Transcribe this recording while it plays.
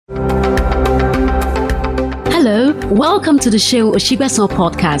Welcome to the Seun Osigbesan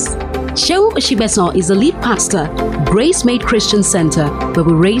Podcast. Seun Osigbesan is the lead pastor, Gracemade Christian Center, where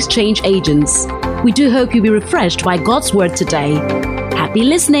we raise change agents. We do hope you'll be refreshed by God's word today. Happy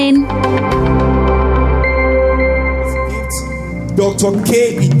listening. Dr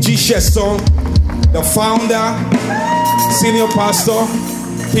Kay Ijisesan, the founder, senior pastor,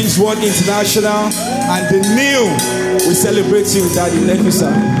 King's Word International, and the new. We celebrate you, Daddy. Thank you,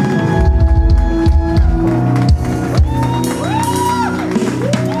 sir.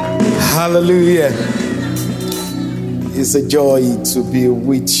 Hallelujah. It's a joy to be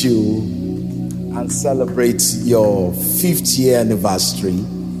with you and celebrate your 5th year anniversary.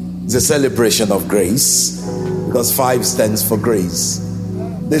 It's a celebration of grace because 5 stands for grace.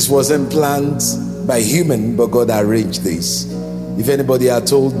 This wasn't planned by human, but God arranged this. If anybody had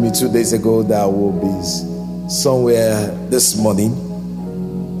told me 2 days ago that I will be somewhere this morning,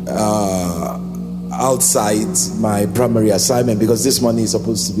 outside my primary assignment, because this morning is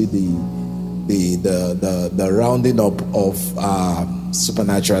supposed to be the rounding up of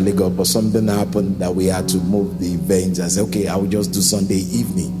Supernaturally God, but something happened that we had to move the event. I said, okay, I will just do Sunday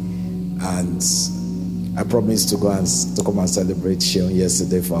evening, and I promised to come and celebrate Seun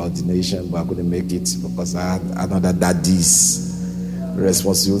yesterday for ordination, but I couldn't make it because I had another daddy's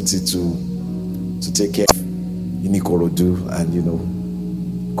responsibility to take care of in Ikorodu, and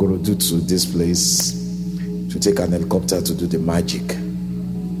Ikorodu to this place to take an helicopter to do the magic.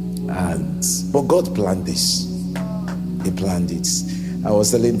 But God planned this. He planned it. I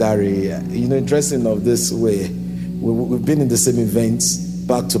was telling Dari, interesting of this way, we've been in the same event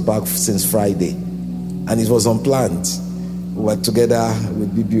back to back since Friday, and it was unplanned. We were together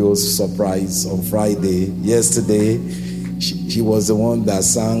with BBO's surprise on Friday. Yesterday, she was the one that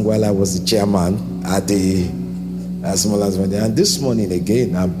sang while I was the chairman at the small as one day. And this morning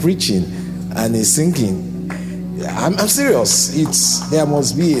again, I'm preaching and he's singing. I'm serious. There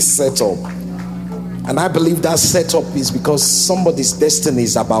must be a setup. And I believe that setup is because somebody's destiny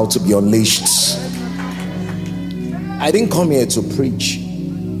is about to be unleashed. I didn't come here to preach.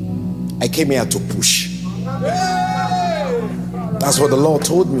 I came here to push. That's what the Lord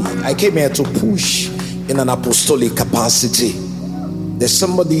told me. I came here to push in an apostolic capacity. There's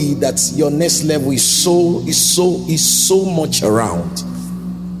somebody that your next level is so much around.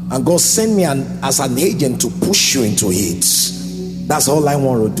 And God sent me as an agent to push you into it. That's all I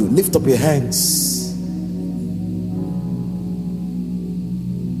want to do. Lift up your hands.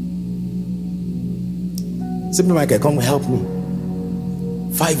 Simply Michael, come help me.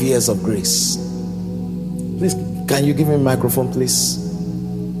 5 years of grace. Please, can you give me a microphone, please?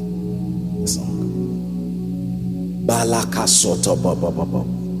 This song. Balaka Soto Baba.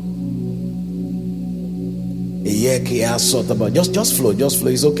 Just flow.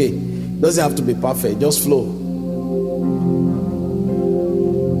 It's okay. Doesn't have to be perfect. Just flow.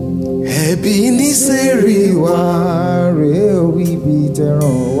 Happy Niseri wa re we be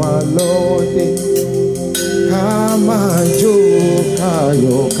teran wa lode. Kama jo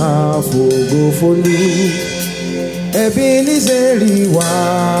kayo ka fogo folu. Happy Niseri wa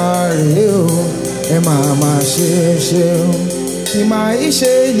re o e mama she. Ìmà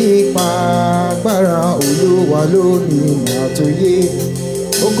iṣẹ́ nípa agbára Olúwa lónìí àtòyé.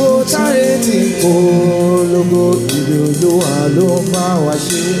 Ògo táyé tí kò lógo ìrè Olúwa ló ń bá wa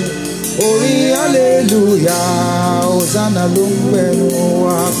ṣe. Orin hallelujah, Hosanna ló ń gbẹnu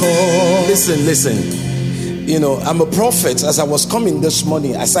wa kọ. Listen. I'm a prophet. As I was coming this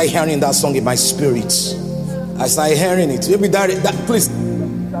morning, I started hearing that song in my spirit. I started hearing it. Maybe that please.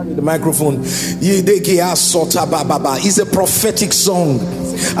 The microphone. It's a prophetic song.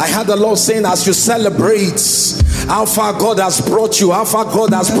 I heard the Lord saying, as you celebrate how far God has brought you, how far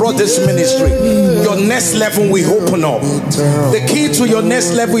God has brought this ministry, your next level will open up. The key to your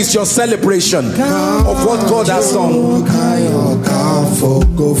next level is your celebration of what God has done.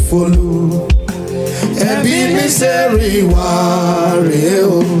 Ẹbí mi sẹ́rí wá rèé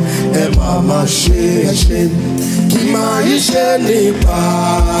o, ẹ máa ṣe kí máa ṣe nípa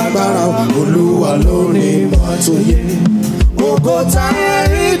agbára Olúwa lónìí máa tó yẹ. Ògo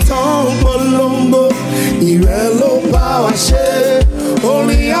táyé tán polongo, ìrẹ́ ló bá wa ṣe.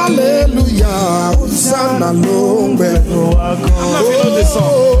 Orin hallelujah, Hosanna ló ń gbẹ̀rù wa kan. Ẹbí mi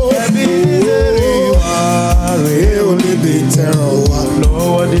sẹ́rí wá rèé o, níbi tẹ̀ràn wá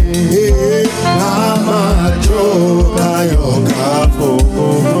lọ́wọ́ dé.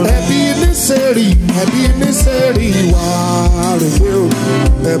 Ẹbí mi sẹ́rí wá rèé o,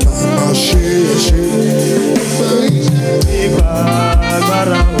 ẹ máa ṣe.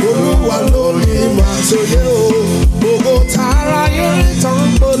 Olúwa lónìí máa tó yẹ o. Ògo táráyé tán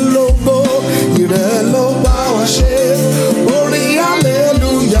polongo, ìrẹ́ ló bá wa ṣe.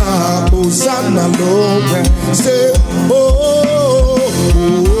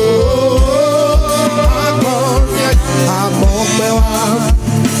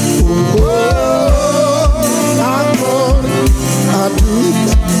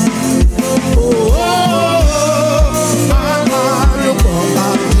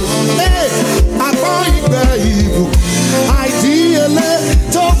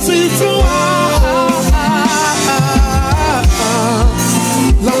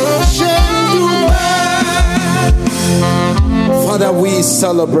 Father, we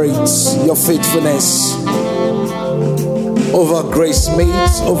celebrate your faithfulness over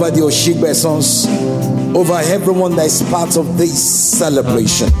Gracemade, over the Osigbesans, over everyone that is part of this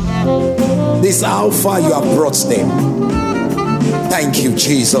celebration. This is how far you have brought them. Thank you,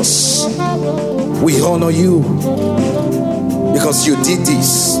 Jesus. We honor you because you did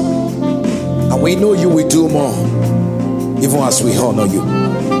this, and we know you will do more even as we honor you.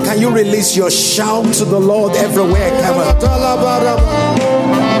 Can you release your shout to the Lord everywhere? Come on.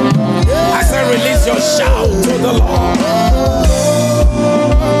 I said release your shout to the Lord.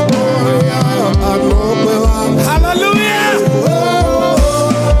 Hallelujah.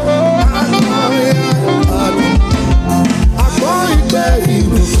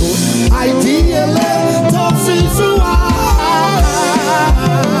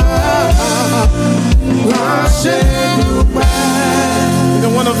 You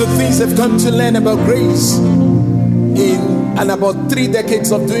know, one of the things I've come to learn about grace in about 3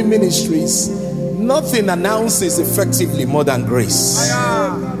 decades of doing ministries, nothing announces effectively more than grace.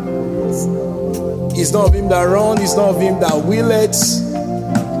 It's not of him that runs, it's not of him that willeth.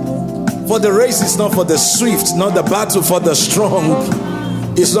 For the race is not for the swift, not the battle for the strong.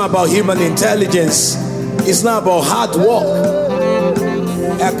 It's not about human intelligence. It's not about hard work.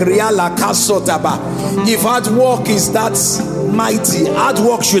 If hard work is that mighty, hard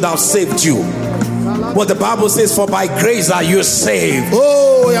work should have saved you. But the Bible says, for by grace are you saved.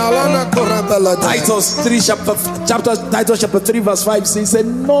 Titus chapter 3 verse 5 says,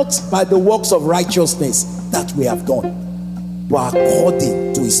 not by the works of righteousness that we have done, but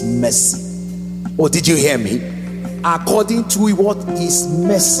according to his mercy. Oh, did you hear me? According to what is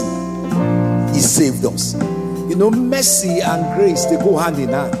mercy, he saved us. You know, mercy and grace, they go hand in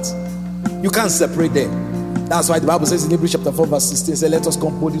hand. You can't separate them. That's why the Bible says in Hebrews chapter 4 verse 16, say, let us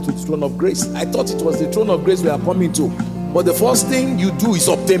come boldly to the throne of grace. I thought it was the throne of grace we are coming to, but the first thing you do is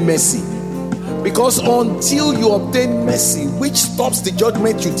obtain mercy. Because until you obtain mercy, which stops the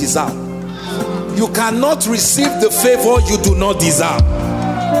judgment you deserve, you cannot receive the favor you do not deserve.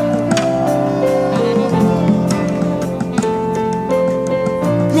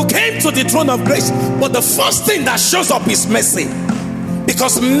 You came to the throne of grace, but the first thing that shows up is mercy.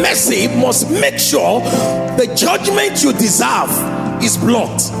 Because mercy must make sure the judgment you deserve is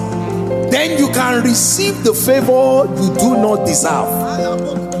blocked. Then you can receive the favor you do not deserve.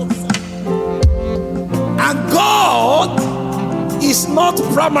 And God is not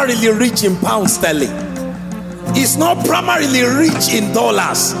primarily rich in pounds sterling. He's not primarily rich in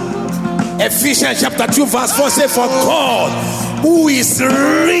dollars. Ephesians chapter 2 verse 4 says, for God who is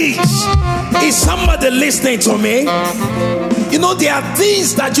rich. Is somebody listening to me? You know, there are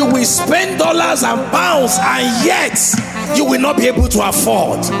things that you will spend dollars and pounds and yet you will not be able to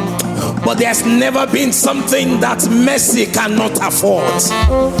afford. But there's never been something that mercy cannot afford.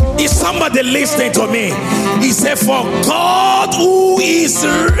 Is somebody listening to me? He said, for God who is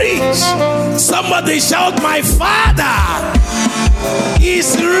rich. Somebody shout, my Father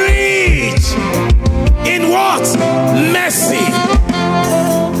is rich. In what? Mercy.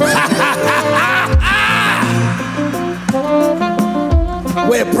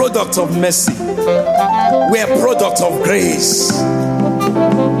 We're a product of mercy. We're a product of grace.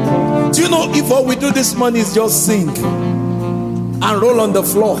 Do you know, if all we do this morning is just sing and roll on the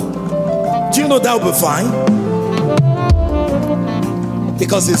floor, do you know that will be fine?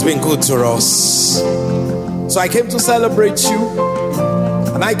 Because it's been good to us. So I came to celebrate you,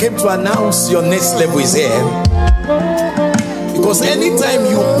 and I came to announce your next level is here. Because anytime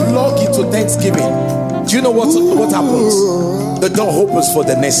you plug into Thanksgiving, do you know what happens? The door opens for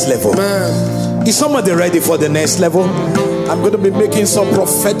the next level. Man. Is somebody ready for the next level? I'm going to be making some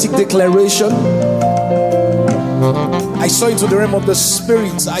prophetic declaration. I saw into the realm of the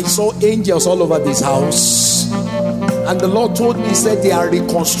spirit. I saw angels all over this house. And the Lord told me, he said they are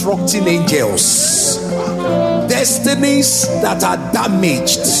reconstructing angels. Destinies that are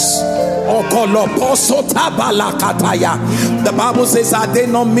damaged. The Bible says, are they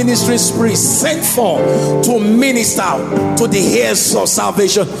not ministry spirits sent for to minister to the heirs of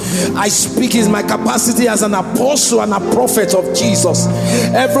salvation? I speak in my capacity as an apostle and a prophet of Jesus.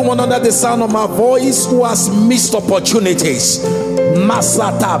 Everyone under the sound of my voice who has missed opportunities,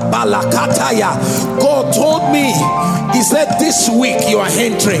 Masata Balakataya, God told me, he said this week you are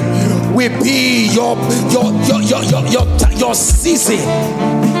entering will be your season.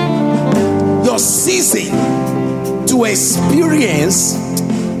 Your season to experience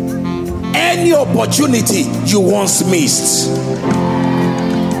any opportunity you once missed.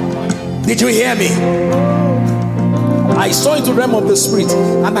 Did you hear me? I saw into the realm of the spirit,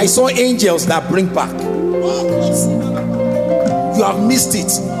 and I saw angels that bring back. You have missed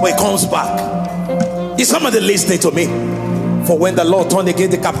it, but it comes back. Is somebody listening to me? For when the Lord turned again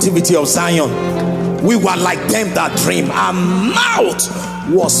the captivity of Zion, we were like them that dream. Our mouth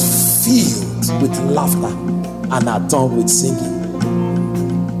was filled with laughter and our tongue with singing.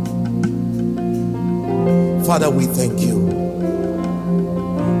 Father, we thank you.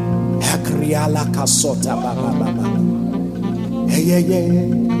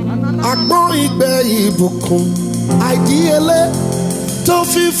 Agbon igbe ibukun aidiyele to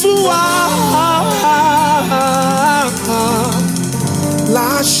fi fún wa la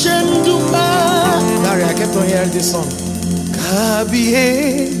ṣe ń dúpẹ́. Larry, I kept on hearing this song.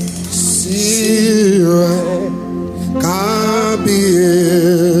 Kábíyèsí rẹ̀,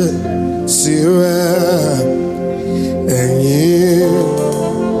 kábíyèsí rẹ̀, ẹ̀yin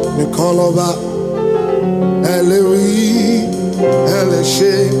nìkan lọ́ba, ẹ lè wí, ẹ lè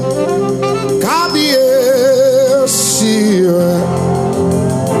ṣe. Kábíyèsí rẹ̀,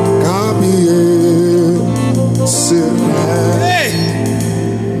 kábíyèsí rẹ̀.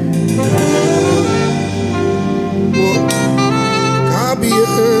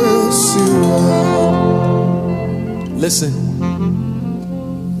 Listen.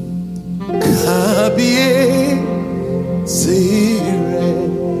 Kábíyèsí rẹ̀,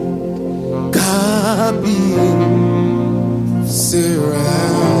 kábíyèsí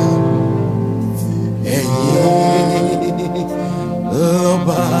rẹ̀, ẹ̀yin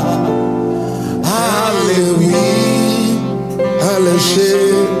lọ́ba, a lè wí, a lè ṣe.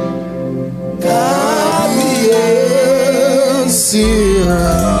 Kábíyèsí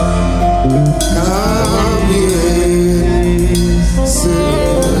rẹ̀.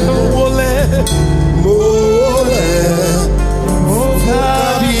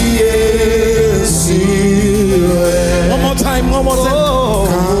 One more time.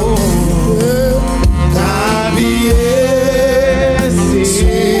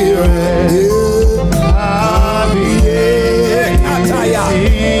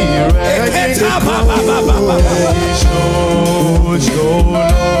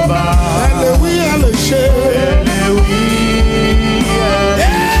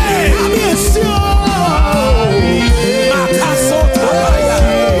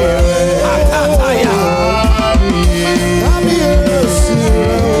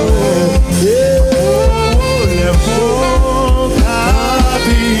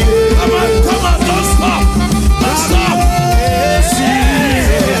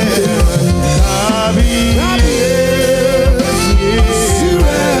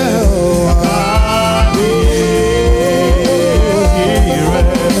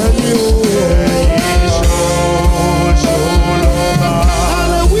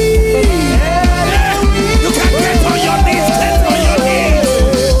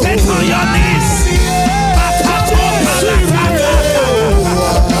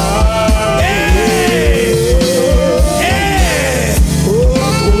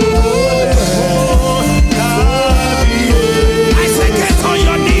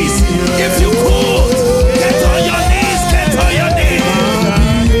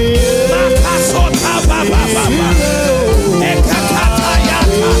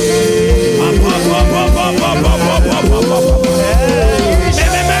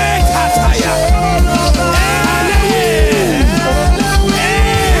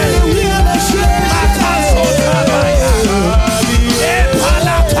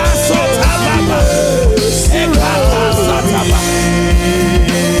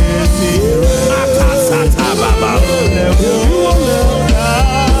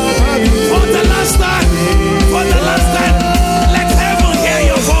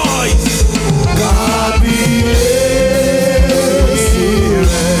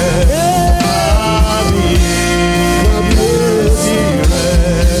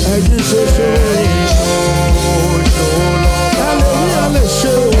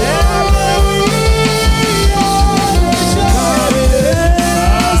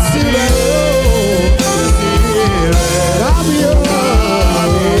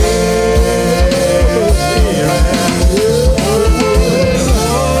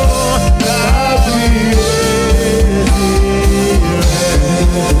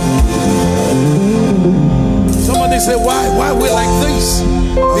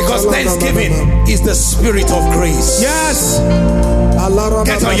 Thanksgiving is the spirit of grace. Yes.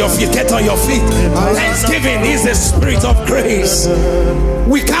 Get on your feet. Get on your feet. Thanksgiving is the spirit of grace.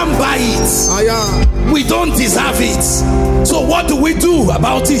 We can't buy it. We don't deserve it. So what do we do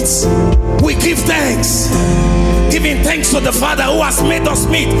about it? We give thanks. giving thanks to the Father who has made us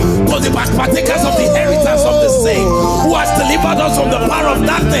meet to the partakers of the inheritance of the saints, who has delivered us from the power of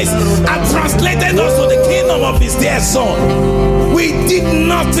darkness and translated us to the kingdom of his dear Son. We did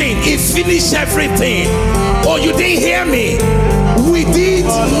nothing. He finished everything. Oh, you didn't hear me? We did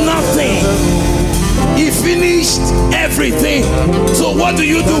nothing. He finished everything. So what do?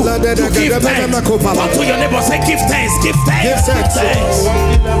 To give thanks. Talk to your neighbor, say give thanks, give thanks, give thanks.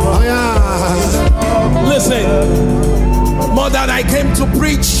 Listen, more than I came to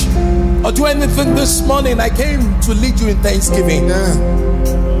preach or do anything this morning, I came to lead you in thanksgiving.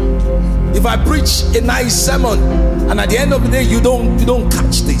 If I preach a nice sermon and at the end of the day you don't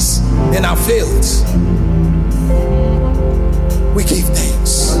catch this, then I failed. We give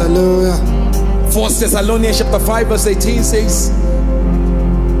thanks. Hallelujah. 1 Thessalonians chapter 5 verse 18 says,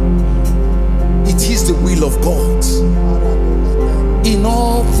 it is the will of God. In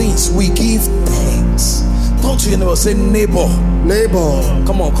all things we give thanks. Don't you never say neighbor. Neighbor.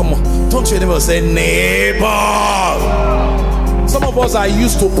 Come on. Don't you never say neighbor. Some of us are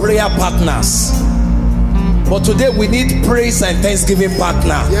used to prayer partners, but today we need praise and thanksgiving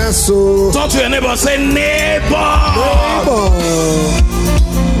partner. Yes, so. Don't you neighbor say neighbor.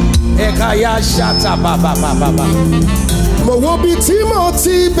 Ekaya shata baba. Mo wo bi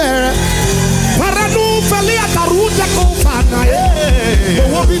Timothy bere. Paranu feli ataruja ko fana. Mo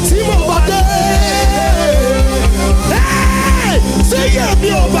wo bi Timothy. Hey, say ye bi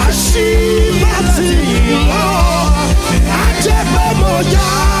obashi mati. Ajebe mo ya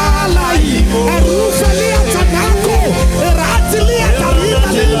lai. Aru feli atanako. Ratili atarina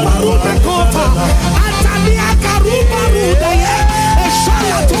ni baruta kofa. Atani akaru baruta ye.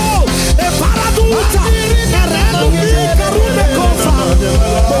 Shalato. Paraduta, Erelu Karune Kofa,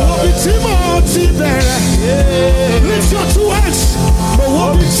 Mowobitimo Tibere. Lift your two hands,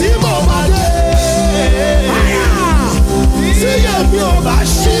 Mowobitimo Made. Aya, Siya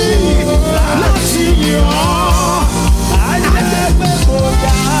Miobashi, Latinio, Ayebe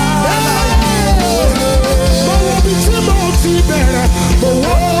Moya. Mowobitimo Tibere,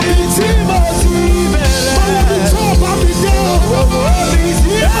 Mowobitimo Tibere, Mowobitimo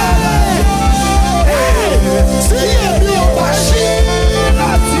Tibere.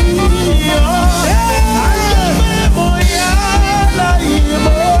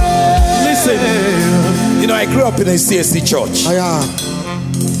 Listen, I grew up in a CSC church.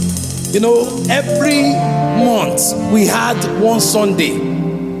 Every month we had one Sunday.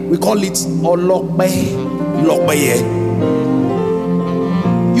 We call it Olokbe.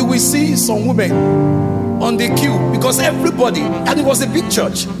 You will see some women on the queue because everybody, and it was a big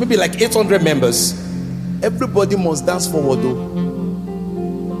church, maybe like 800 members. Everybody must dance forward though.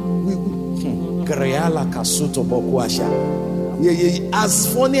 As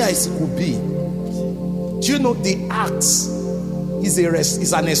funny as it could be, do you know the act is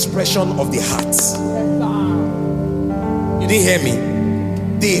an expression of the heart? You didn't hear me?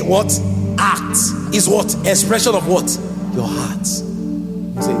 The what? Act is what? Expression of what? Your heart.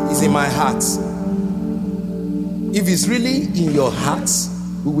 It's in my heart. If it's really in your heart,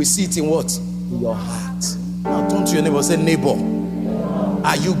 we will see it in what? In your heart. Now turn to your neighbor, say neighbor,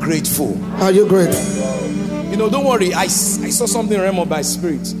 are you grateful? Are you grateful? Don't worry, I saw something realm of my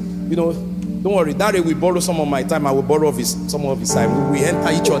spirit. Don't worry, that day we borrow some of my time, I will borrow some of his time. We enter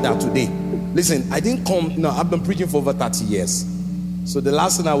each other today. Listen, I didn't come, I've been preaching for over 30 years. So the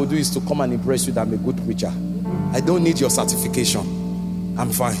last thing I will do is to come and impress you that I'm a good preacher. I don't need your certification. I'm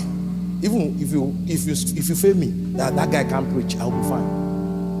fine. Even if you fail me, that guy can't preach, I'll be fine.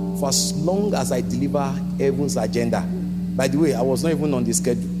 For as long as I deliver heaven's agenda. By the way, I was not even on the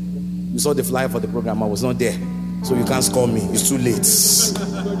schedule. You saw the flyer for the program, I was not there. So you can't score me, it's too late.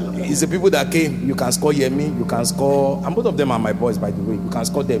 It's the people that came. You can score Yemi, you can score, and both of them are my boys, by the way. You can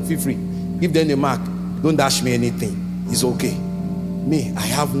score them, feel free. Give them the mark. Don't dash me anything. It's okay. Me, I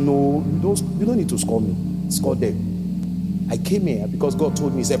have no, you don't need to score me. Score them. I came here because God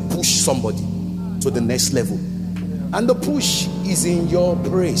told me, he said, push somebody to the next level. And the push is in your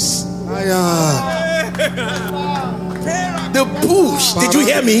praise. The push, did you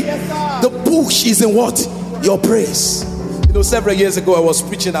hear me? The push is in what? Your praise. Several years ago, I was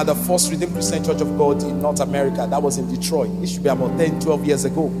preaching at the First Redeemed Christian Church of God in North America. That was in Detroit. It should be about 10, 12 years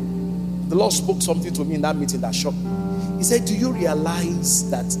ago. The Lord spoke something to me in that meeting that shocked me. He said, do you realize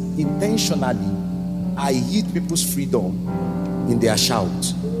that intentionally I hid people's freedom in their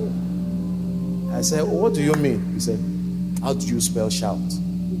shout? I said, what do you mean? He said, how do you spell shout?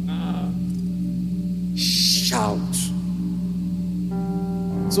 Shout.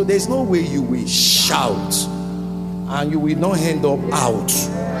 So there's no way you will shout and you will not end up out.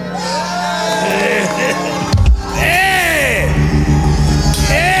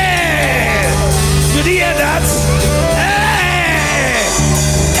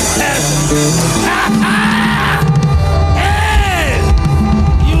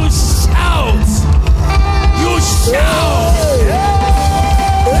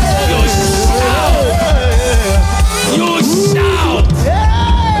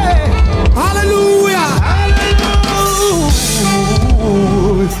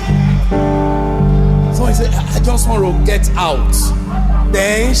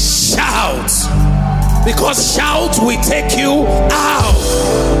 shout. Because shout will take you out.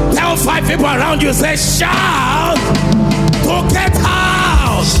 Tell 5 people around you, say shout to get out.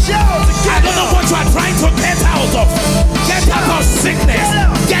 I don't know what you are trying to get out of. Get out of sickness.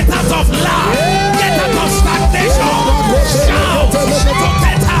 Get out of lack. Get out of stagnation. Shout to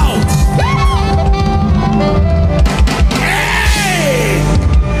get out. Hey!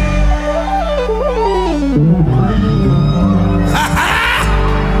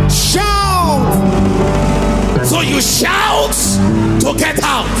 Shout. So you shout to get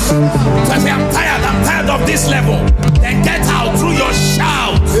out. So say, I'm tired of this level. Then get out through your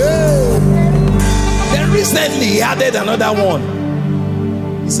shout. Then recently he added another one.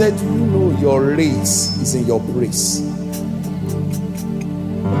 He said, you know your race is in your praise.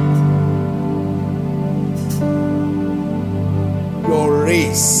 Your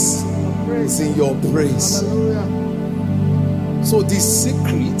race is in your praise. So the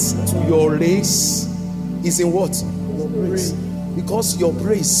secret to your race is in what? Your praise. Because your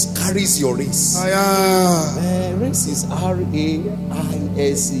praise carries your race. Race is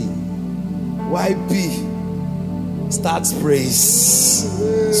R-A-I-S-E. YB starts praise.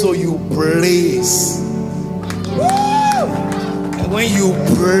 So you praise. And when you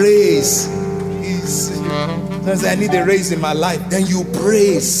praise, I need a raise in my life. Then you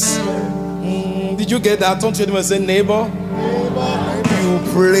praise. Did you get that? Don't you even say neighbor? You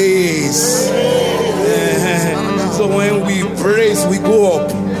praise. So when we praise, we go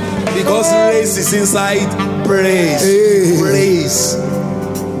up. Because race is inside praise. Praise.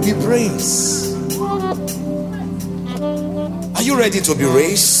 We praise. Are you ready to be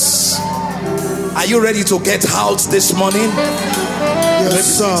raised? Are you ready to get out this morning?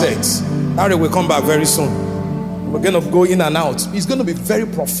 Yes, sir. Harry will come back very soon. We're going to go in and out. It's going to be very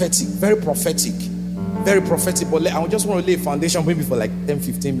prophetic. Very prophetic. Very prophetic. But I just want to lay a foundation maybe for like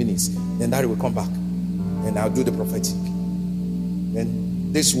 10-15 minutes. Then Harry will come back. And I'll do the prophetic.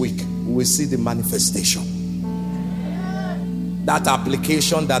 Then this week we will see the manifestation. That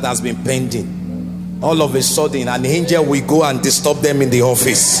application that has been pending. All of a sudden an angel will go and disturb them in the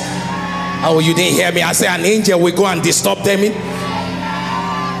office. Oh, you didn't hear me? I say an angel will go and disturb them in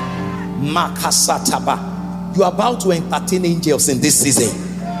Makasataba. You are about to entertain angels in this season.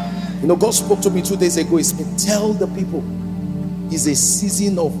 You know, God spoke to me 2 days ago. He said, tell the people it's a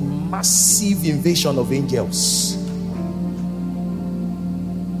season of massive invasion of angels.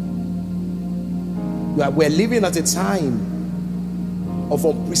 We're living at a time of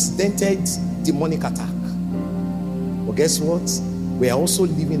unprecedented demonic attack. But guess what? We are also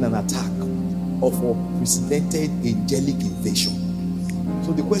living an attack of unprecedented angelic invasion.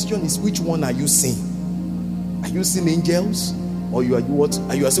 So the question is, which one are you seeing? Are you seeing angels? Or are you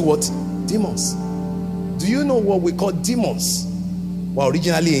seeing what? Demons. Do you know what we call demons? Were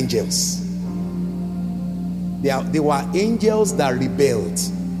originally angels. They were angels that rebelled.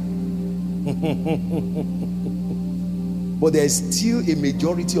 But there is still a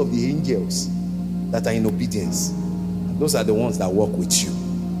majority of the angels that are in obedience. And those are the ones that walk with you.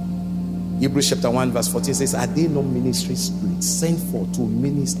 Hebrews chapter 1 verse 14 says, are they not ministry spirits sent forth to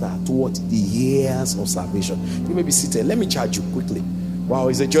minister to what? The heirs of salvation. You may be seated. Let me charge you quickly. Wow,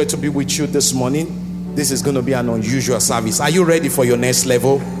 it's a joy to be with you this morning. This is going to be an unusual service. Are you ready for your next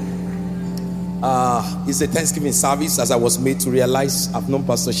level? It's a Thanksgiving service, as I was made to realize. I've known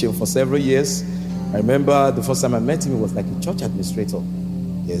Pastor Seun for several years. I remember the first time I met him, he was like a church administrator.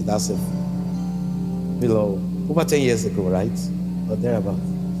 Yes, that's it. Over 10 years ago, right? Or thereabout.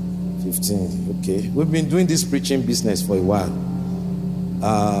 15. Okay. We've been doing this preaching business for a while.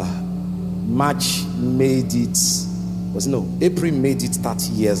 April made it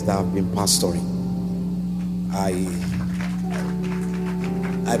 30 years that I've been pastoring. I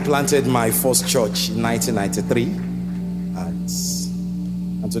planted my first church in 1993,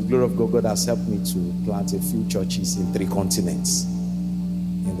 and to the glory of God, God has helped me to plant a few churches in 3 continents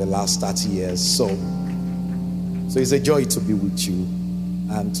in the last 30 years. So it's a joy to be with you,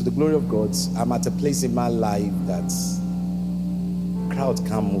 and to the glory of God, I'm at a place in my life that crowd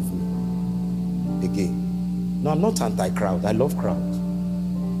can't move me again. No, I'm not anti-crowd. I love crowd,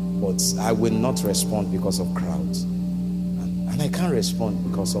 but I will not respond because of crowd. And I can't respond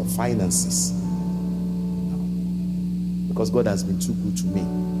because of finances. No. Because God has been too good to me.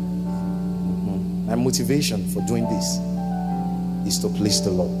 My motivation for doing this is to please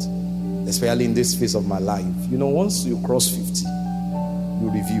the Lord. Especially in this phase of my life. You know, once you cross 50, you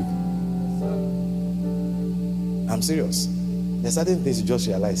review. I'm serious. There's certain things you just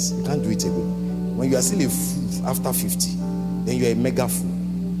realize you can't do it again. When you are still a fool after 50, then you are a mega fool.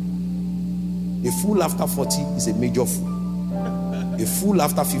 A fool after 40 is a major fool. A A fool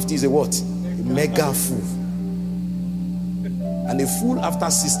after 50 is a what? A mega fool. And a fool after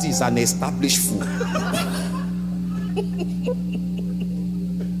 60 is an established fool.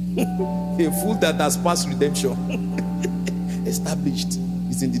 A fool that has passed redemption. Established.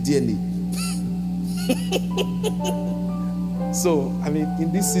 It's in the DNA. So, I mean,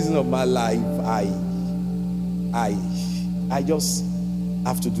 in this season of my life, I just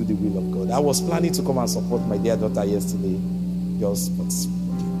have to do the will of God. I was planning to come and support my dear daughter yesterday. But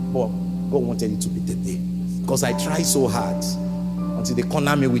God wanted it to be today. Because I tried so hard until they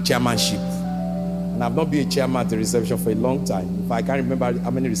cornered me with chairmanship. And I've not been a chairman at the reception for a long time. If I can't remember how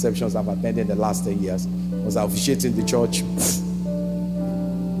many receptions I've attended in the last 10 years, I was officiating the church.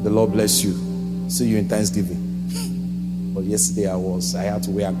 The Lord bless you. See you in Thanksgiving. But yesterday I had to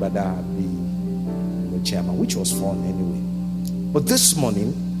wear agbada and be chairman, which was fun anyway. But this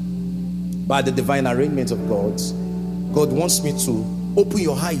morning, by the divine arrangement of God wants me to open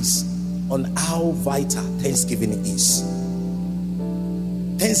your eyes on how vital Thanksgiving is.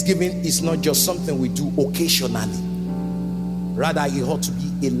 Thanksgiving is not just something we do occasionally. Rather, it ought to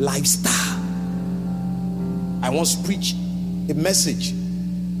be a lifestyle. I once preached a message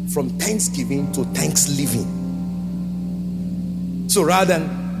from Thanksgiving to Thanksliving. So rather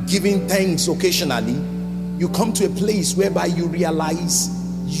than giving thanks occasionally, you come to a place whereby you realize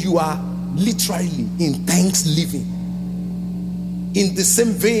you are literally in Thanksgiving. In the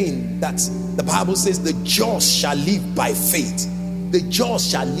same vein that the Bible says the just shall live by faith. The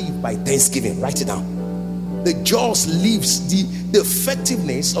just shall live by thanksgiving. Write it down. The just lives, the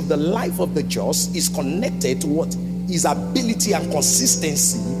effectiveness of the life of the just is connected to what? His ability and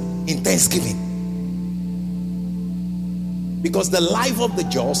consistency in thanksgiving. Because the life of the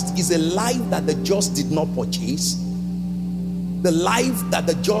just is a life that the just did not purchase, the life that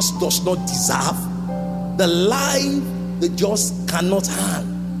the just does not deserve, the life the just cannot have.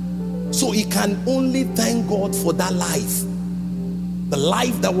 So he can only thank God for that life, the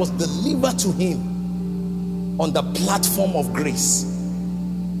life that was delivered to him on the platform of grace.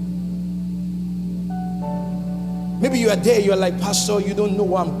 Maybe you are there, you are like, Pastor, you don't know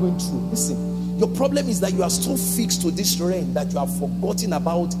what I'm going through. Listen. Your problem is that you are so fixed to this realm that you have forgotten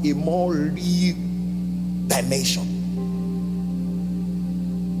about a more real dimension.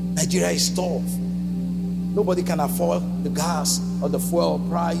 Nigeria is tough. Nobody can afford the gas or the fuel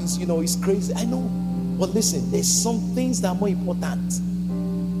price. You know, it's crazy. I know. But listen, there's some things that are more important.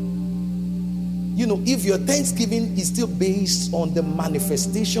 You know, if your Thanksgiving is still based on the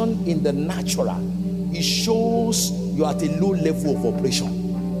manifestation in the natural, it shows you are at a low level of operation.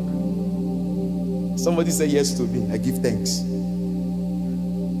 Somebody say yes to me, I give thanks.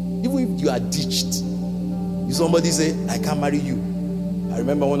 Even if you are ditched, if somebody say, I can't marry you. I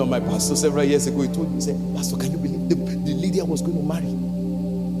remember one of my pastors several years ago, he told me, he said, Pastor, can you believe the lady I was going to marry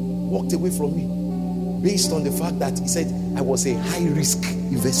walked away from me based on the fact that he said I was a high risk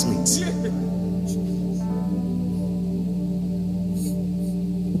investment.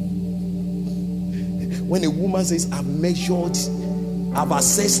 When a woman says, I've measured, I've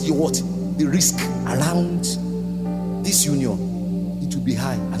assessed the what? The risk around this union, it will be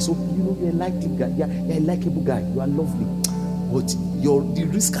high. And so, you know, you're a likely guy, you're a likable guy, you are lovely, but the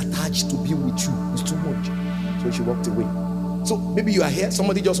risk attached to be with you is too much. So she walked away. So maybe you are here,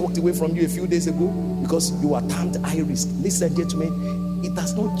 somebody just walked away from you a few days ago because you are termed high risk. Listen, gentlemen, it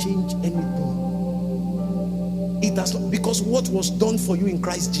does not change anything. It does not, because what was done for you in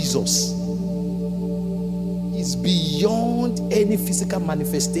Christ Jesus is beyond any physical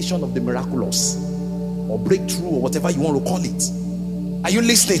manifestation of the miraculous or breakthrough or whatever you want to call it. Are you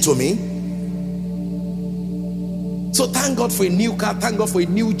listening to me? So thank God for a new car, thank God for a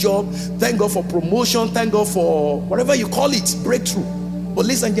new job, thank God for promotion, thank God for whatever you call it, breakthrough. But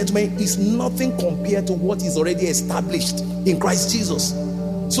ladies and gentlemen, it's nothing compared to what is already established in Christ Jesus.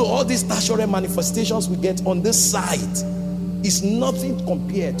 So all these tertiary manifestations we get on this side is nothing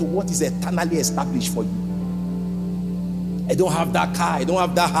compared to what is eternally established for you. I don't have that car, I don't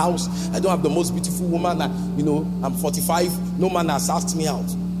have that house, I don't have the most beautiful woman, you know, I'm 45, no man has asked me out.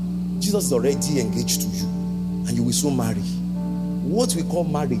 Jesus is already engaged to you, and you will soon marry. What we call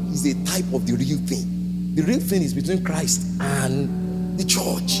marriage is a type of the real thing. The real thing is between Christ and the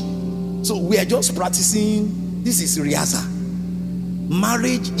church. So we are just practicing, this is rehearsal.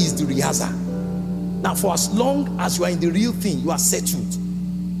 Marriage is the rehearsal. Now for as long as you are in the real thing, you are settled.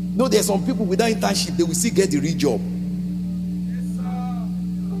 No, there are some people without internship, they will still get the real job.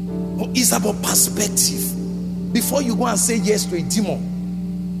 It's about perspective. Before you go and say yes to a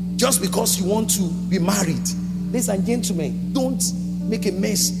demon, just because you want to be married, ladies and gentlemen, don't make a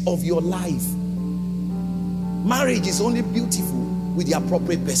mess of your life. Marriage is only beautiful with the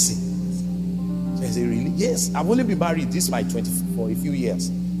appropriate person. So I say, really? Yes, I've only been married. This is my 25th for a few years.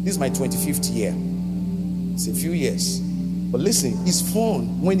 This is my 25th year. It's a few years. But listen, it's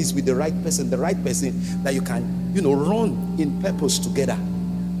fun when it's with the right person that you can, run in purpose together.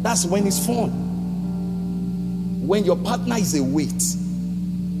 That's when it's fun. When your partner is a weight.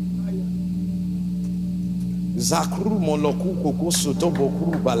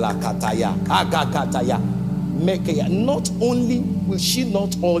 Not only will she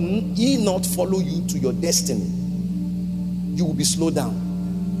not or he not follow you to your destiny, you will be slowed down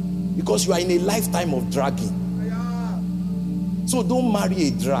because you are in a lifetime of dragging. So don't marry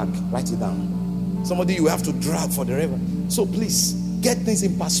a drag. Write it down. Somebody you have to drag for the river. So please get things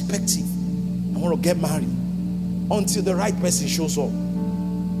in perspective. I want to get married until the right person shows up.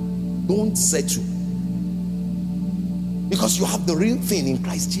 Don't settle, because you have the real thing in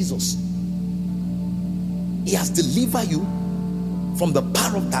Christ Jesus. He has delivered you from the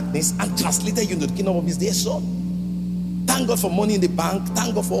power of darkness and translated you into the kingdom of his dear son. Thank God for money in the bank.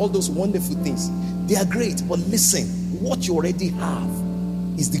 Thank God for all those wonderful things. They are great, but listen, what you already have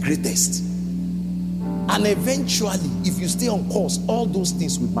is the greatest. And eventually, if you stay on course, all those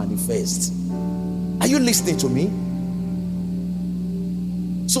things will manifest. Are you listening to me?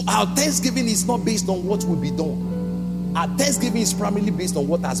 So our thanksgiving is not based on what will be done. Our thanksgiving is primarily based on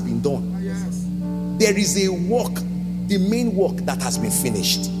what has been done. Yes. There is a work, the main work that has been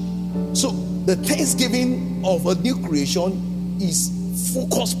finished. So the thanksgiving of a new creation is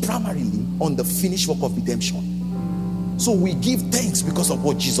focused primarily on the finished work of redemption. So we give thanks because of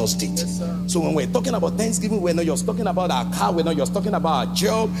what Jesus did. Yes, so when we're talking about thanksgiving, we're not just talking about our car, we're not just talking about our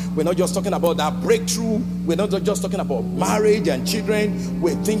job, we're not just talking about our breakthrough, we're not just talking about marriage and children,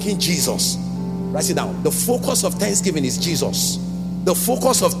 we're thinking Jesus. Write it down. The focus of thanksgiving is Jesus. The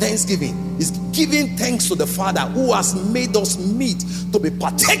focus of thanksgiving is giving thanks to the Father who has made us meet to be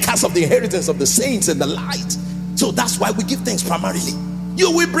partakers of the inheritance of the saints in the light. So that's why we give thanks primarily. You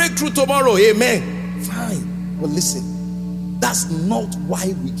will break through tomorrow, amen. Fine, but listen, that's not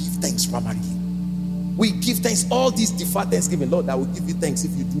why we give thanks primarily. We give thanks, all these deferred thanksgiving. Lord, I will give you thanks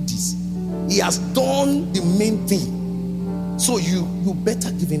if you do this. He has done the main thing. So you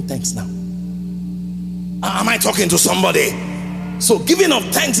better give him thanks now. Am I talking to somebody? So giving of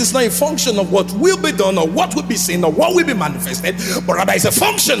thanks is not a function of what will be done or what will be seen or what will be manifested, but rather it's a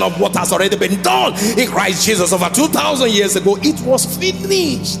function of what has already been done in Christ Jesus over 2,000 years ago. It was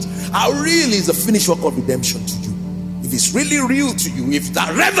finished. How real is the finished work of redemption to you? If it's really real to you, if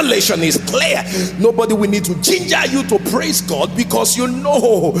that revelation is clear, nobody will need to ginger you to praise God, because you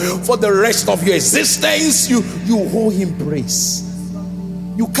know for the rest of your existence you owe him praise.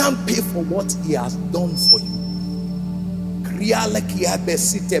 You can't pay for what he has done for you.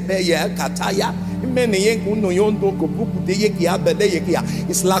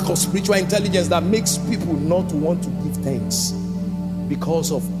 It's lack of spiritual intelligence that makes people not want to give thanks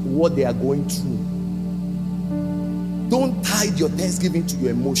because of what they are going through. Don't tie your thanksgiving to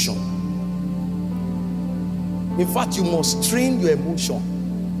your emotion. In fact, you must train your emotion.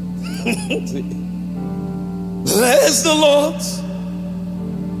 Bless the Lord,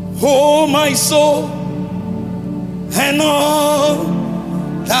 oh my soul, and all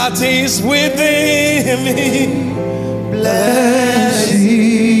that is within me. Bless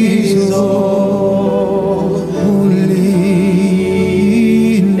his holy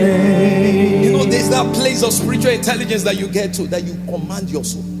name. You know, there's that place of spiritual intelligence that you get to, that you command your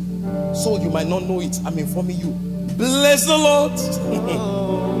soul. So you might not know it. I'm informing you. Bless the Lord,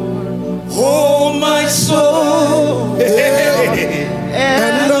 oh my soul,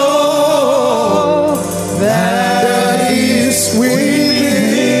 and all that is within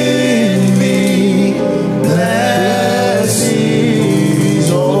me. Bless his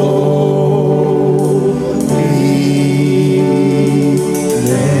holy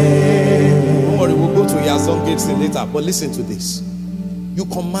name. Don't worry, we'll go to your song gates later. But listen to this. You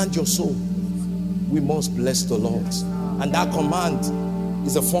command your soul. We must bless the Lord. And that command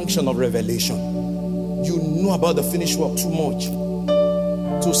is a function of revelation. You know about the finished work too much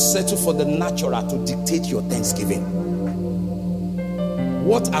to settle for the natural to dictate your thanksgiving.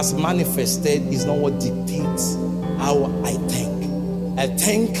 What has manifested is not what dictates how I thank. I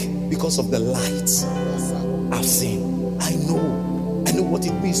thank because of the light I've seen. I know what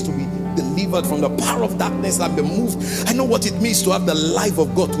it means to be delivered from the power of darkness and be moved. I know what it means to have the life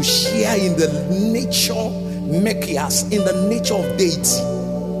of God, to share in the nature, mekias, in the nature of deity.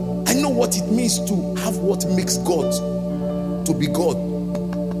 I know what it means to have what makes God to be God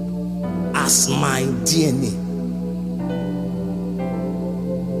as my DNA.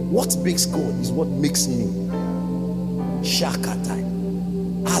 What makes God is what makes me. Shakatai.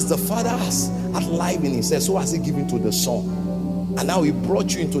 As the Father has life in himself, so has he given to the Son. And now he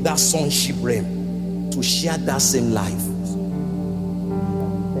brought you into that sonship realm to share that same life.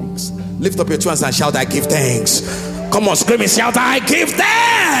 Thanks. Lift up your two hands and shout, I give thanks. Come on, scream and shout, I give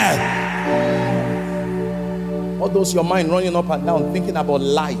thanks. All those your mind running up and down thinking about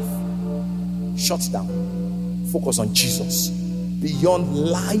life, shut down. Focus on Jesus. Beyond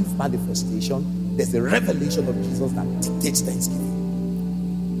life manifestation, there's a revelation of Jesus that dictates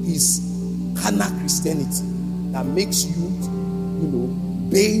thanksgiving. It's carnal Christianity that makes you,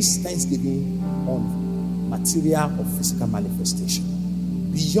 base thanksgiving on material or physical manifestation.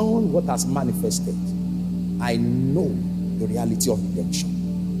 Beyond what has manifested, I know the reality of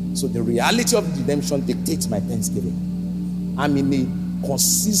redemption. So the reality of redemption dictates my thanksgiving. I'm in a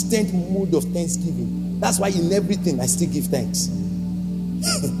consistent mood of thanksgiving. That's why in everything I still give thanks.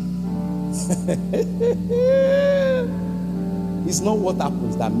 It's not what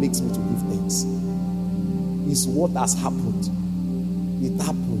happens that makes me to give thanks. It's what has happened. It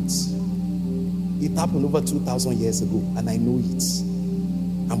happens. It happened over 2,000 years ago, and I know it.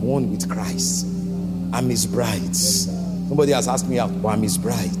 I'm one with Christ. I'm his bride. Somebody has asked me out, well, I'm his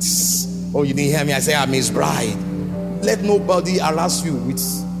bride. Oh, you didn't hear me? I say I'm his bride. Let nobody harass you with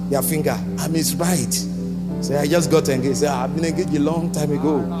their finger. I'm his bride. Say, I just got engaged. Say, I've been engaged a long time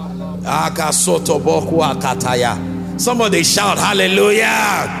ago. Somebody shout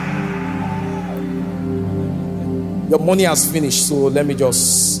hallelujah. Your money has finished, so let me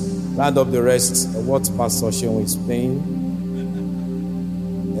just round up the rest of what Pastor Seun is playing.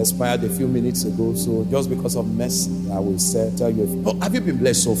 Expired a few minutes ago, so just because of mercy, I will tell you. Have you been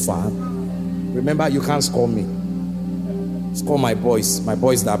blessed so far? Remember, you can't score me. Score my boys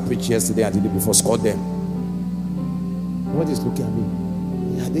that preached yesterday and the day before. Score them. What is looking at me?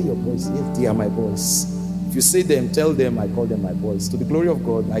 Are they your boys? Yes, they are my boys. If you say them, tell them I call them my boys. To the glory of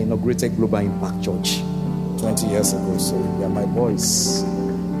God, I inaugurated Global Impact Church 20 years ago, so they are my boys.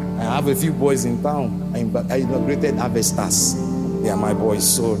 I have a few boys in town. I inaugurated Harvesters. They are my boys.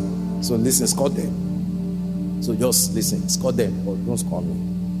 So listen, score them. So just listen, score them, but don't score me.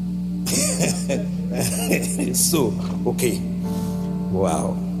 So, okay.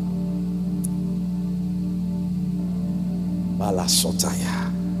 Wow. Balasotaya.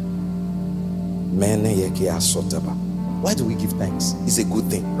 Why do we give thanks? It's a good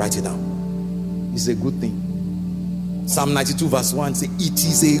thing. Write it down. It's a good thing. Psalm 92 verse 1 says, it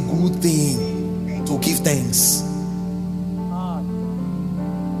is a good thing to give thanks.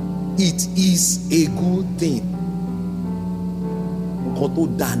 It is a good thing.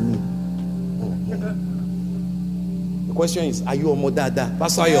 The question is, are you a modada?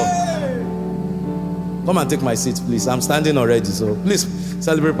 Pastor Ayo, come and take my seat, please. I'm standing already, so please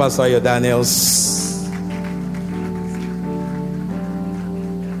celebrate Pastor Ayo Daniels.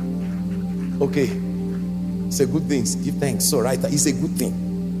 Okay, it's a good thing. Give thanks. So right, it's a good thing.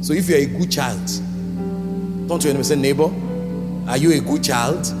 So if you're a good child, turn to your neighbor and say, neighbor, are you a good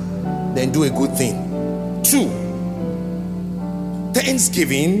child? Then do a good thing. 2,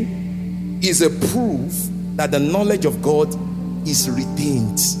 thanksgiving is a proof that the knowledge of God is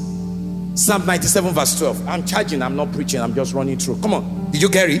retained. Psalm 97 verse 12. I'm charging, I'm not preaching, I'm just running through. Come on, did you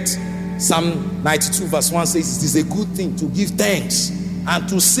get it? Psalm 92 verse 1 says it is a good thing to give thanks and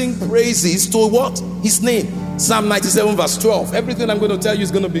to sing praises to what? His name. Psalm 97 verse 12. Everything I'm going to tell you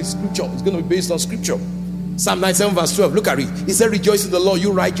is going to be scripture. It's going to be based on scripture. Psalm 97 verse 12. Look at it. He said, rejoice in the Lord,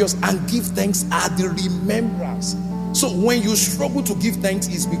 you righteous, and give thanks at the remembrance. So when you struggle to give thanks,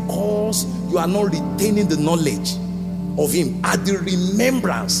 it's because you are not retaining the knowledge of him. At the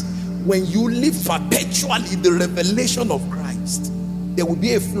remembrance, when you live perpetually the revelation of Christ, there will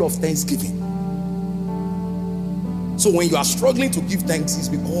be a flow of thanksgiving. So when you are struggling to give thanks, it's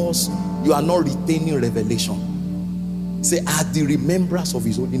because you are not retaining revelation. Say, at the remembrance of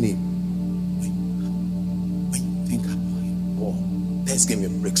his holy name. When you think about him, oh,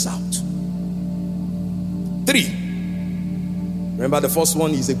 thanksgiving breaks out. 3. Remember, the first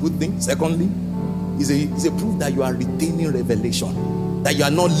one is a good thing. Secondly, is a proof that you are retaining revelation, that you are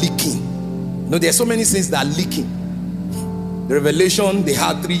not leaking. There are so many things that are leaking. The revelation they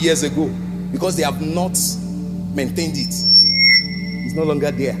had 3 years ago, because they have not maintained it, it's no longer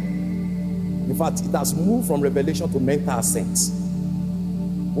there. In fact, it has moved from revelation to mental assent.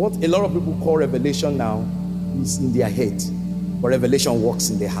 What a lot of people call revelation now is in their head, but revelation works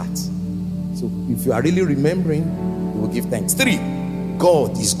in their heart. So if you are really remembering, you will give thanks. 3,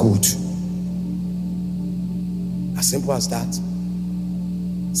 God is good. As simple as that.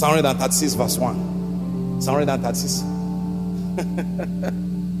 Psalm 136 verse 1. Psalm 136.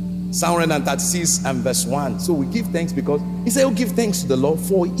 Psalm 136 and verse 1. So we give thanks because He said, oh, give thanks to the Lord,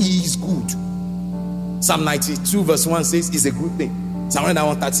 for he is good. Psalm 92 verse 1 says, it's a good thing. Psalm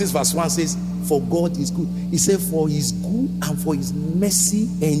 136 verse 1 says, for God is good. He said, for his good and for his mercy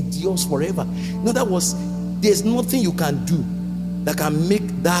endures forever. In other words, there's nothing you can do that can make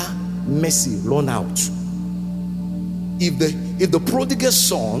that mercy run out. If the prodigal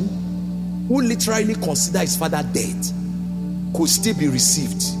son, who literally considered his father dead, could still be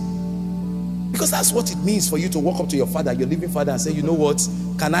received. Because that's what it means for you to walk up to your father, your living father, and say, you know what,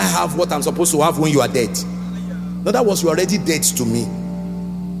 can I have what I'm supposed to have when you are dead? In other words, you're already dead to me.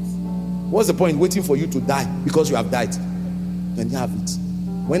 What's the point waiting for you to die because you have died? Then you have it.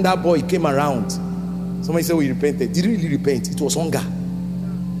 When that boy came around, somebody said, oh, he repented. Did he really repent? It was hunger.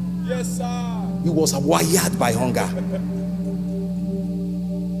 Yes, sir. He was wired by hunger.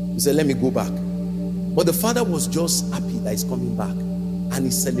 He said, let me go back. But the father was just happy that he's coming back. And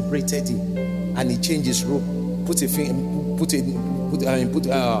he celebrated him. And he changed his robe, put a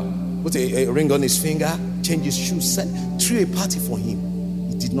ring on his finger, changed his shoes, threw a party for him.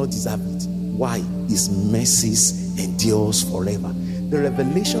 He did not deserve it. Why? His mercies endures forever. The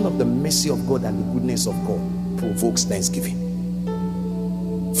revelation of the mercy of God and the goodness of God provokes thanksgiving.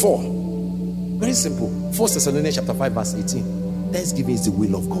 4. Very simple. 1 Thessalonians chapter 5 verse 18. Thanksgiving is the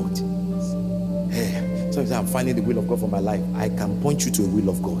will of God. Sometimes I'm finding the will of God for my life. I can point you to a will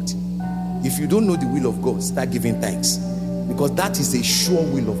of God. If you don't know the will of God, start giving thanks. Because that is a sure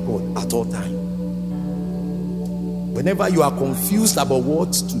will of God at all times. Whenever you are confused about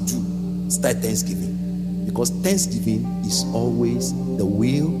what to do, start thanksgiving. Because thanksgiving is always the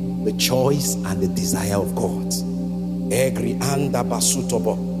will, the choice, and the desire of God.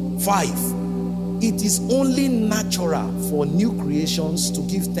 5. It is only natural for new creations to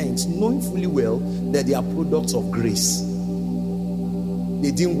give thanks, knowing fully well that they are products of grace. They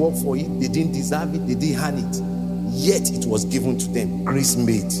didn't work for it, they didn't deserve it, they didn't earn it. Yet it was given to them, grace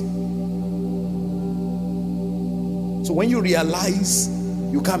made. So when you realize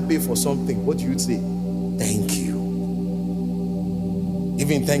you can't pay for something, what do you say? Thank you.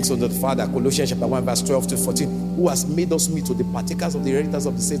 Giving thanks unto the Father, Colossians chapter 1 verse 12 to 14, who has made us meet to the partakers of the inheritance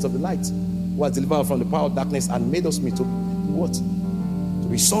of the saints of the light, who has delivered us from the power of darkness and made us meet to what? To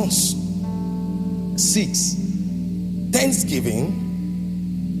be sons. 6. Thanksgiving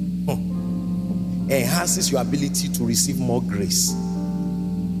enhances your ability to receive more grace.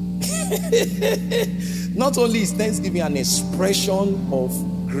 Not only is thanksgiving an expression of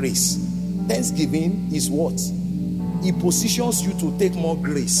grace, thanksgiving is what? It positions you to take more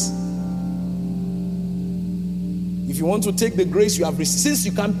grace. If you want to take the grace you have received, since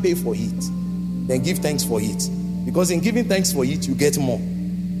you can't pay for it, then give thanks for it. Because in giving thanks for it, you get more.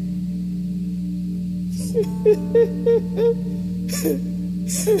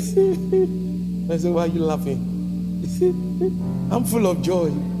 I said, why are you laughing? I'm full of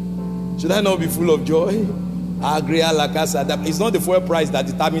joy. Should I not be full of joy? It's not the fuel price that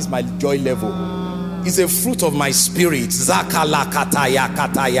determines my joy level. It's a fruit of my spirit. Hey,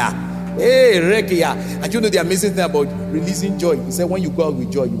 Rekia. And you know the amazing thing about releasing joy? He said, when you go out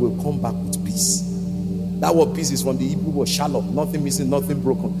with joy, you will come back with peace. That word peace is from the Hebrew word shalom. Nothing missing, nothing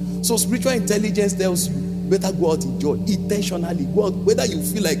broken. So spiritual intelligence tells you, better go out in joy. Intentionally go out, whether you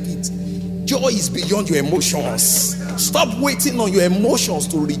feel like it. Joy is beyond your emotions. Stop waiting on your emotions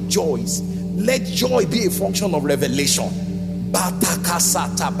to rejoice. Let joy be a function of revelation. Why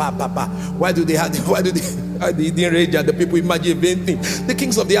do they didn't rage at the people imagine vain things? The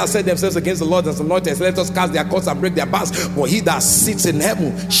kings of the earth set themselves against the Lord and the anointed. Let us cast their cords and break their bars. But he that sits in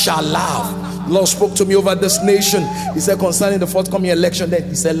heaven shall laugh. The Lord spoke to me over this nation. He said concerning the forthcoming election, then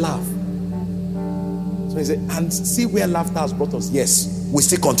he said laugh. So he said, and see where laughter has brought us. Yes, we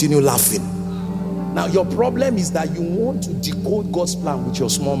still continue laughing. Now your problem is that you want to decode God's plan with your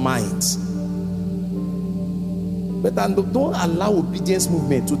small minds. But don't allow obedience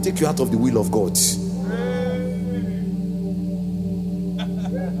movement to take you out of the will of God.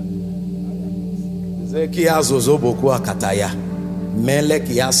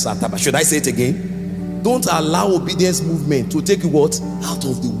 Should I say it again? Don't allow obedience movement to take you what? Out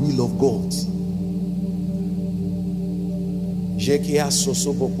of the will of God.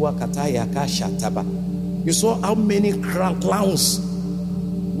 You saw how many clowns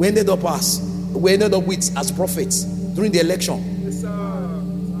we ended up with as prophets during the election.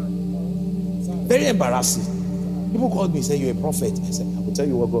 Very embarrassing. People called me and said, you're a prophet. I said, I will tell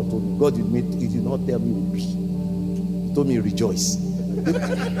you what God told me. God did not tell me weep. He told me rejoice.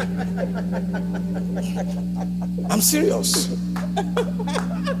 I'm serious.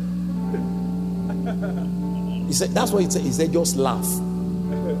 He said, that's what he said. He said, just laugh.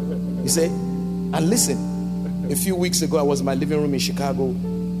 He said, and listen, A few weeks ago, I was in my living room in Chicago,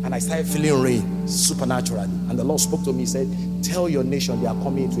 and I started feeling rain supernaturally. And the Lord spoke to me, he said, tell your nation they are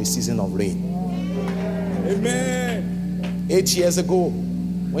coming into a season of rain. Amen. 8 years ago,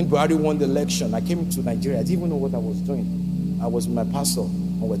 when Buhari won the election, I came to Nigeria. I didn't even know what I was doing. I was with my pastor,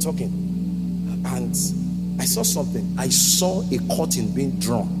 and we're talking. And I saw something. I saw a curtain being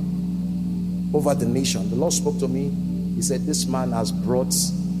drawn over the nation. The Lord spoke to me. He said, this man has brought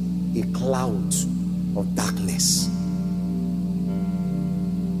a cloud of darkness.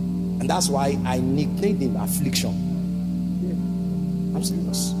 And that's why I nicknamed him Affliction. Yeah. I'm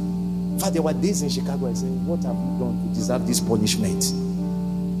serious. In fact, there were days in Chicago I said, what have you done to deserve this punishment?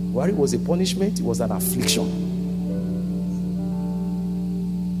 Where it was a punishment, it was an affliction.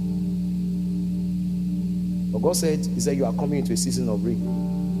 But God said, he said, you are coming into a season of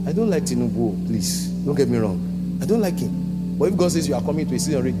rain. I don't like Tinubu, please. Don't get me wrong. I don't like him. But if God says you are coming into a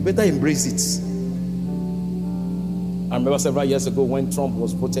season of rain, you better embrace it. I remember several years ago when Trump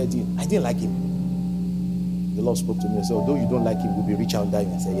was voted in, I didn't like him. The Lord spoke to me and said, although you don't like him, we'll be rich and dying.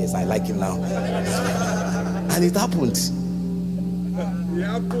 I said, yes, I like him now. And it happened. It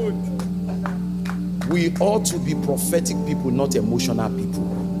happened. We ought to be prophetic people, not emotional people.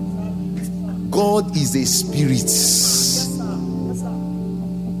 God is a spirit.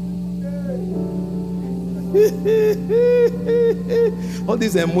 All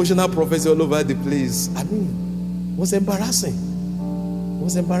these emotional prophecy all over the place. I mean, it was embarrassing. It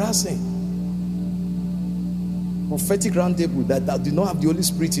was embarrassing. Prophetic roundtable that did not have the Holy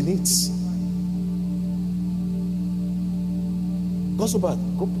Spirit in it. Got so bad.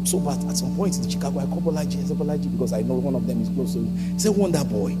 At some point in Chicago, I called Bolaji because I know one of them is close to me. He said, Wonder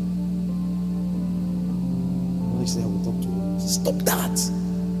Boy. Bolaji said, I will talk to him. Stop that.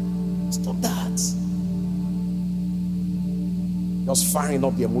 Stop that. Just firing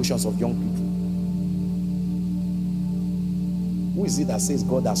up the emotions of young people. Who is it that says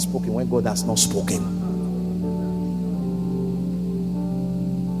God has spoken when God has not spoken?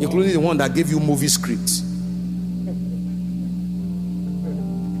 Including the one that gave you movie scripts.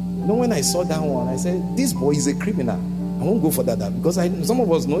 You know, when I saw that one, I said, this boy is a criminal. I won't go for that because some of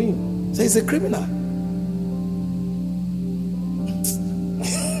us know him. So he's a criminal.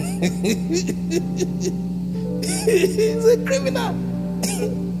 He's a criminal.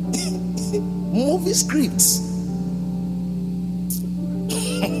 Movie scripts.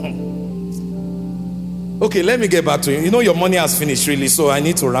 Okay, let me get back to you. You know your money has finished really, so I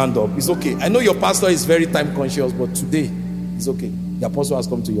need to round up. It's okay. I know your pastor is very time conscious, but today it's okay. The apostle has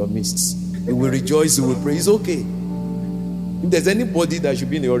come to your midst. He will rejoice, he will pray. It's okay. If there's anybody that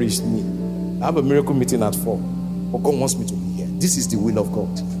should be in the hurry, it's me. I have a miracle meeting at 4. But God wants me to be here. This is the will of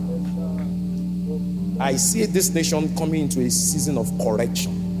God. I see this nation coming into a season of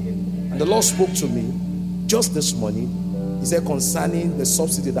correction. And the Lord spoke to me just this morning. He said concerning the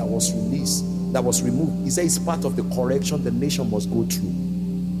subsidy that was released, that was removed. He said it's part of the correction the nation must go through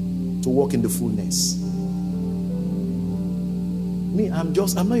to walk in the fullness. Me, I'm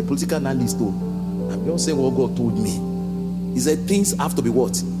not a political analyst though. I'm just saying what God told me. He said things have to be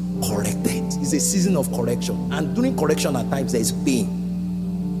what? Corrected. It's a season of correction. And during correction at times there is pain.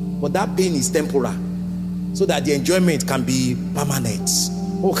 But that pain is temporal. So that the enjoyment can be permanent.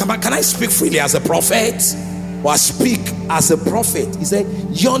 Oh, can I speak freely as a prophet? Or speak as a prophet? He said,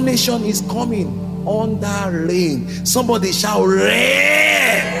 your nation is coming under rain. Somebody shout,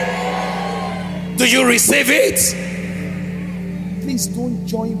 rain. Do you receive it? Please don't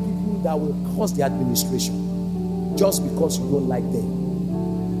join people that will cause the administration just because you don't like them.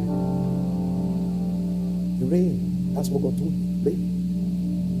 The rain. That's what God told me. Rain.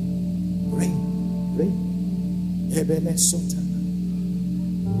 Rain. Rain. Ebele sota.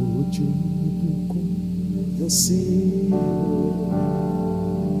 You'll see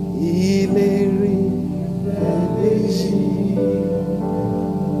Ileri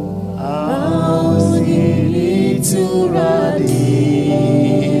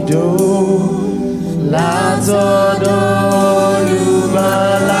Auzilituradido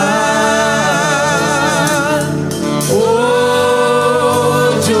Lazodolubala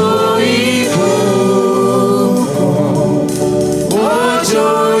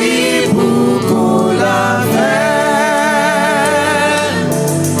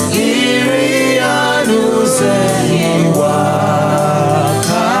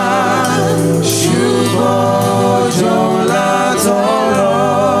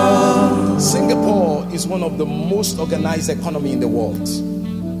one of the most organized economy in the world.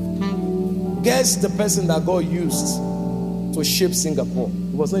 Guess the person that God used to shape Singapore.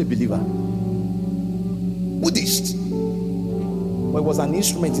 He was not a believer. Buddhist. But it was an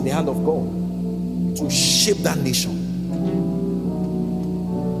instrument in the hand of God. to shape that nation.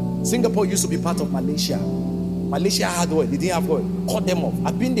 Singapore used to be part of Malaysia. Malaysia had oil, they didn't have oil. Cut them off.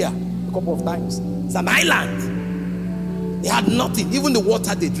 I've been there a couple of times. It's an island. They had nothing. Even the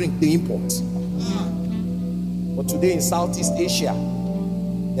water they drink, they import. But today in Southeast Asia,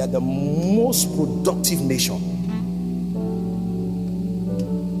 they are the most productive nation.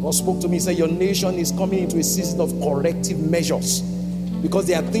 God spoke to me, said, your nation is coming into a season of corrective measures, because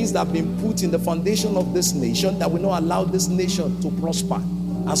there are things that have been put in the foundation of this nation that will not allow this nation to prosper.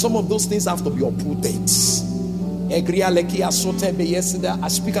 And some of those things have to be uprooted. I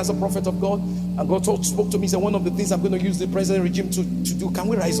speak as a prophet of God, and God spoke to me, said, one of the things I'm going to use the present regime to do, can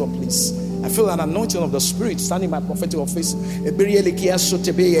we rise up please? I feel an anointing of the Spirit standing in my prophetic office. He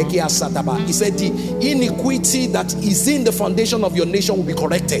said, the iniquity that is in the foundation of your nation will be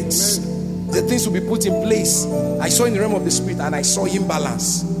corrected. The things will be put in place. I saw in the realm of the Spirit, and I saw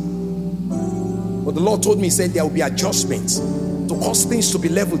imbalance. But the Lord told me, he said, there will be adjustments to cause things to be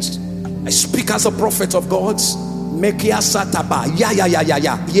leveled. I speak as a prophet of God. All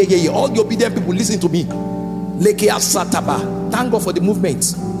the obedient people, listen to me. Thank God for the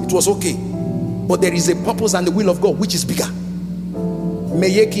movement. It was okay. But there is a purpose and the will of God which is bigger.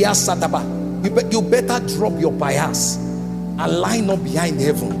 You better drop your bias and line up behind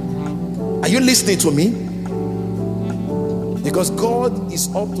heaven. Are you listening to me? Because God is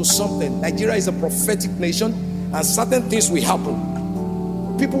up to something. Nigeria is a prophetic nation, and certain things will happen.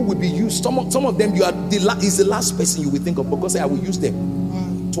 People will be used. Some of them is the last person you will think of, because I will use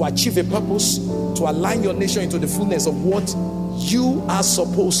them to achieve a purpose, to align your nation into the fullness of what you are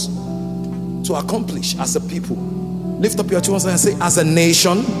supposed to accomplish as a people. Lift up your two hands and say, as a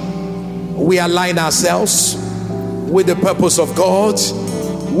nation, we align ourselves with the purpose of God.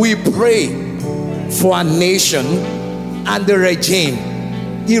 We pray for our nation and the regime,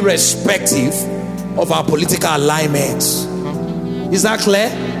 irrespective of our political alignments. Is that clear?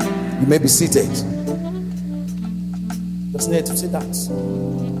 You may be seated. Just need to say that.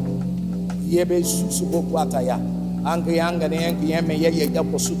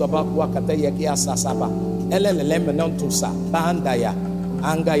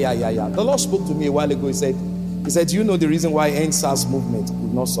 The Lord spoke to me a while ago. He said, do you know the reason why NSAS movement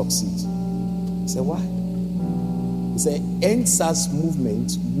could not succeed? I said, why? He said, NSAS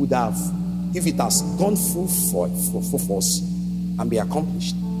movement would have, if it has gone full force and be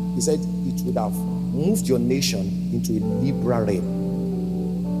accomplished, he said it would have moved your nation into a liberal realm.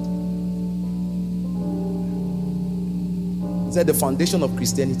 He said the foundation of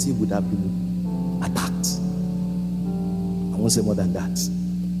Christianity would have been attacked. I won't say more than that.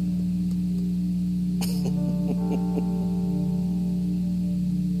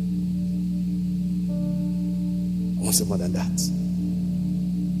 I won't say more than that.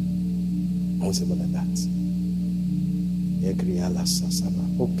 I won't say more than that.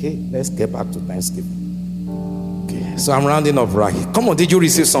 Okay, let's get back to Thanksgiving. Okay, so I'm rounding up right here. Come on, did you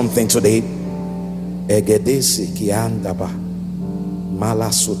receive something today?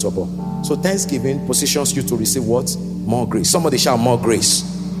 So Thanksgiving positions you to receive what? More grace. Somebody shout more grace.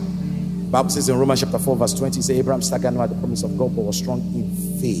 The Bible says in Romans chapter 4 verse 20, it says Abraham staggered not at the promise of God, but was strong in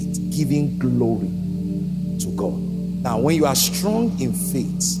faith, giving glory to God. Now, when you are strong in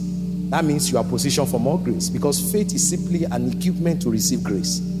faith, that means you are positioned for more grace, because faith is simply an equipment to receive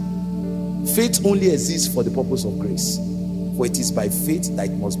grace. Faith only exists for the purpose of grace, for it is by faith that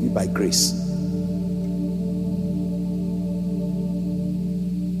it must be by grace.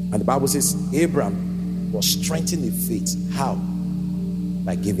 And the Bible says Abraham was strengthened in faith. How?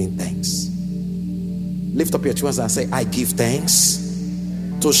 By giving thanks. Lift up your two hands and say, I give thanks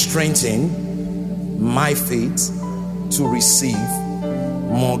to strengthen my faith to receive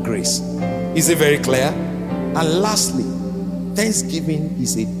more grace. Is it very clear? And lastly, Thanksgiving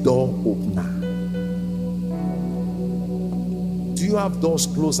is a door opener. Do you have doors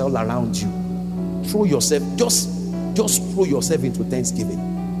closed all around you? Throw yourself, just throw yourself into Thanksgiving.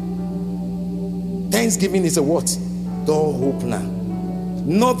 Thanksgiving is a what? Door opener.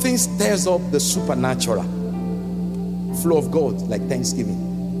 Nothing stirs up the supernatural flow of God like Thanksgiving.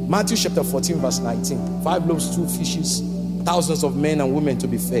 Matthew chapter 14 verse 19. 5 loaves, 2 fishes, thousands of men and women to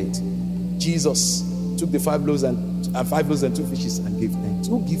be fed. Jesus took the 5 loaves and 2 fishes and gave thanks.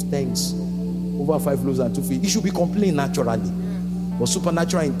 Who give thanks over 5 loaves and 2 fishes? It should be complete naturally. But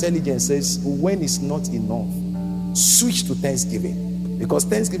supernatural intelligence says when it's not enough, switch to Thanksgiving. Because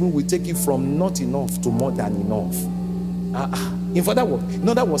Thanksgiving will take you from not enough to more than enough. In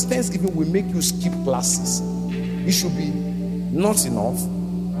other words, Thanksgiving will make you skip classes. It should be not enough,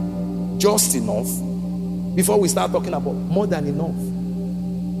 just enough, before we start talking about more than enough.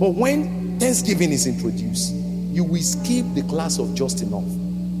 But when Thanksgiving is introduced, you will skip the class of just enough.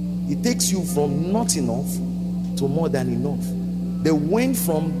 It takes you from not enough to more than enough. They went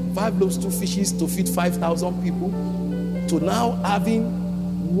from 5 loaves, 2 fishes to feed 5,000 people to now having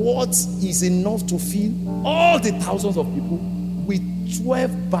what is enough to feed all the thousands of people with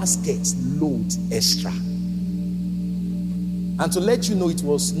 12 baskets load extra. And to let you know, it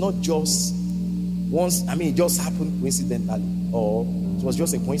was not just once, it just happened coincidentally, or it was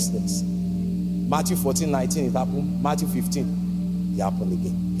just a coincidence. Matthew 14:19, it happened. Matthew 15, it happened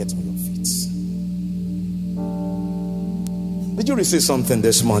again. Get on your feet. Did you receive something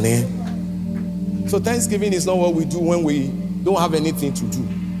this morning? So Thanksgiving is not what we do when we don't have anything to do.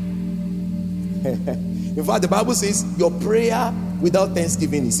 In fact, the Bible says your prayer without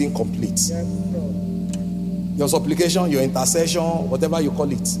thanksgiving is incomplete. Your supplication, your intercession, whatever you call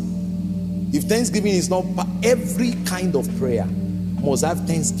it. If thanksgiving is not, every kind of prayer must have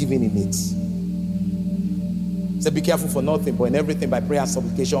thanksgiving in it. So be careful for nothing, but in everything by prayer and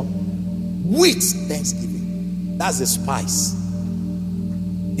supplication with thanksgiving. That's the spice.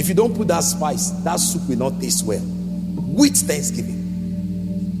 If you don't put that spice, that soup will not taste well. With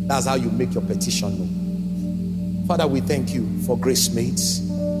thanksgiving, that's how you make your petition known. Father, we thank you for Gracemade.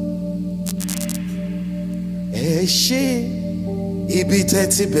 Eshe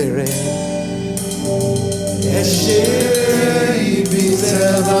ibiteti bere, eshe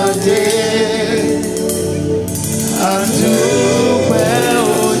ibitevade, adupe o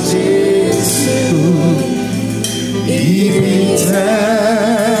Jesu, ibitemu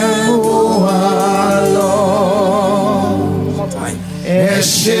alo.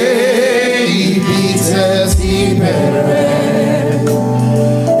 Eshe ibiteti bere,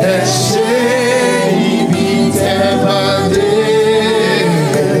 eshe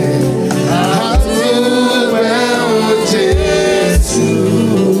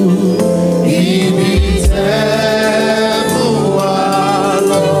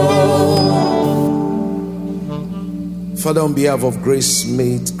Father, on behalf of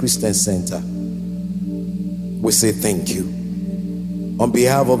Gracemade Christian Center, we say thank you. On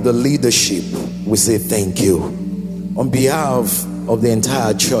behalf of the leadership, we say thank you. On behalf of the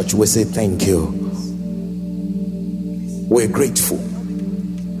entire church, we say thank you. We're grateful.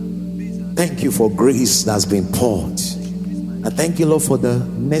 Thank you for grace that's been poured. And thank you, Lord, for the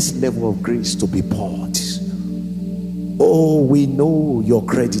next level of grace to be poured. Oh, we know your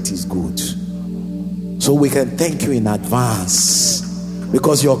credit is good. So we can thank you in advance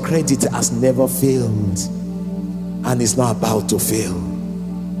because your credit has never failed and is not about to fail.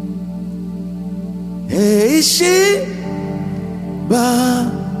 Hey, she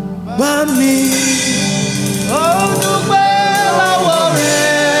ba mi oh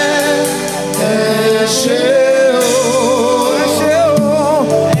hey, she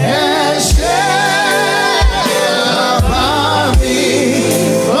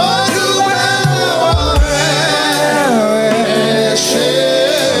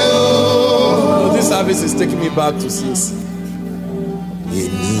is taking me back to sis.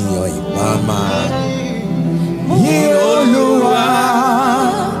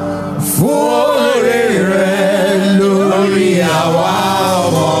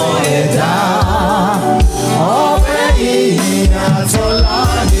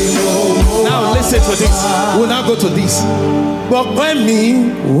 Now listen to this. We'll now go to this. But when me,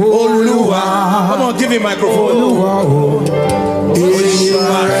 come on, give me a microphone.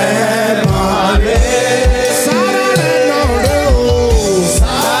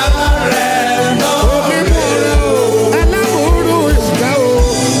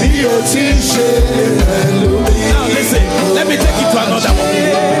 Now listen, let me take you to another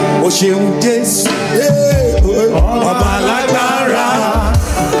one. O ṣeun Jésù, ọba lágbára,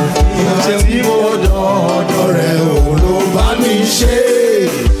 ìjẹ́ tí mo dọ̀dọ̀ rẹ̀ ò ló bá mi ṣe,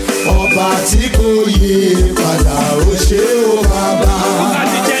 ọba tí kò yí padà ó ṣe ó bàbá.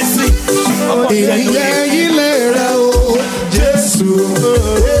 Ìyẹn ilé rẹ̀ o Jésù,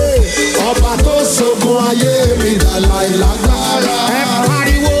 ọba tó ṣogun ayé mi dàlà ìlágbára. Ẹ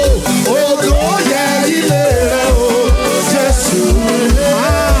pariwo, ògo yẹ ilé rẹ̀ o Jésù,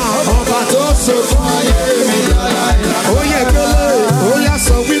 ọba tó ṣogun ayé mi dàlà ìlágbára. Ó yẹ kélé, ó yá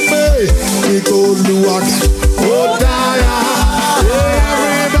sọ wípé ìtò Olúwa ó dára.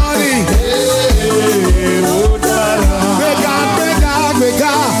 Everybody.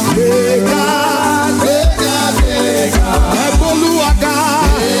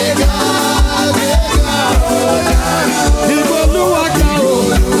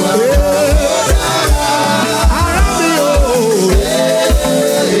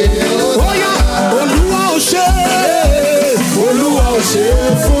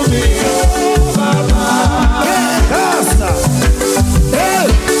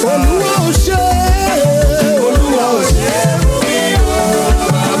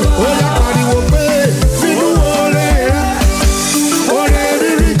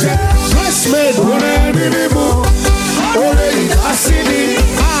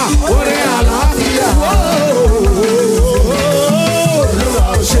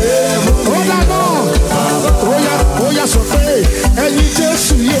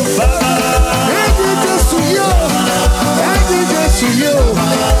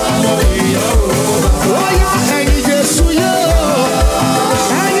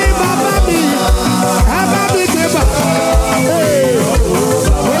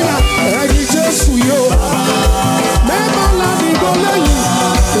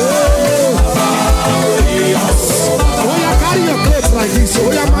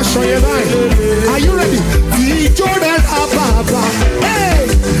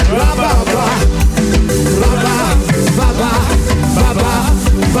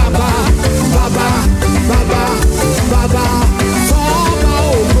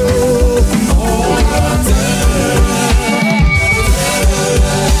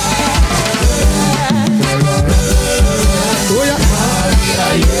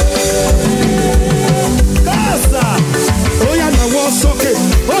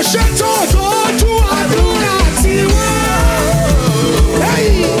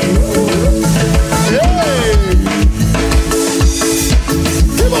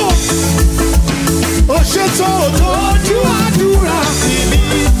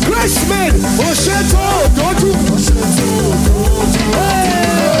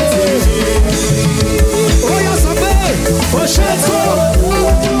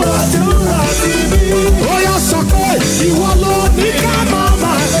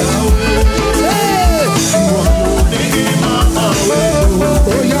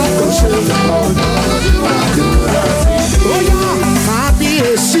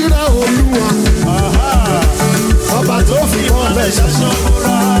 rẹ̀ Olúwa. Ọba tó fi mọ́lẹ̀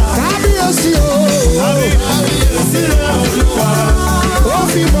ṣàṣọ́bùrà. Kábíyèsí o. Kábíyèsí rẹ̀ Olúwa. Ó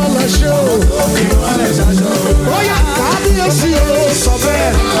fi mọ́lẹ̀ ṣe o. Ó fi mọ́lẹ̀ ṣàṣọ́bùrà. Ó yá kábíyèsí o. Sọ bẹ́ẹ̀.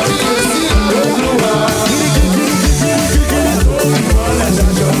 Kábíyèsí rẹ̀ Olúwa. Ó fi mọ́lẹ̀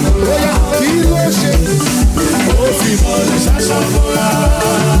ṣàṣọ́bùrà. Ó yá kí ló ṣe? Ó fi mọ́lẹ̀ ṣàṣọ́bùrà.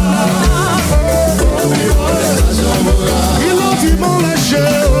 Ó fi mọ́lẹ̀ ṣàṣọ́bùrà. Kí ló fi mọ́lẹ̀ ṣe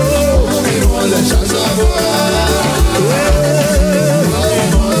o? Ó fi mọ́lẹ̀ ṣàṣọ́bùrà.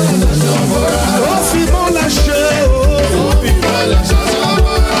 Ó fi mọ́lẹ̀ ṣe o. Ó fi mọ́lẹ̀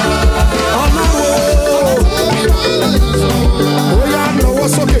ṣàṣọ́bùrà. Ó yá lọ́wọ́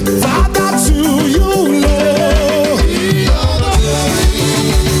sókè. Father, to you, Lord.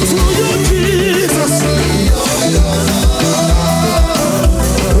 To you, Jesus.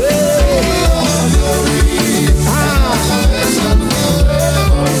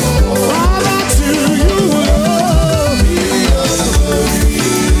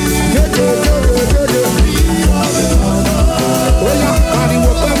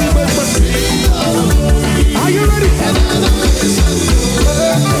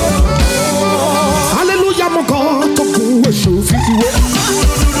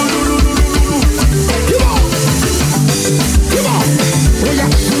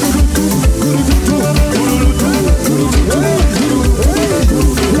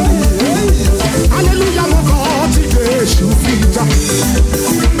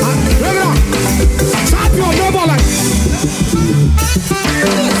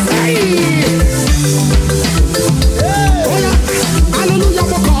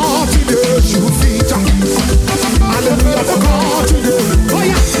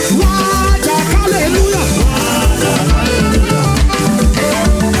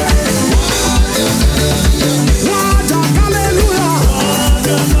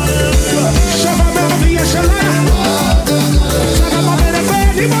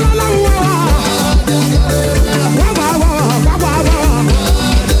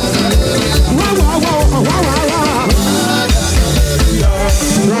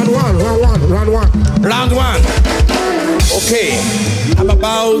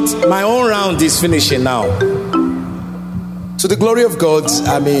 Finishing now. To the glory of God,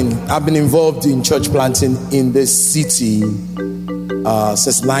 I've been involved in church planting in this city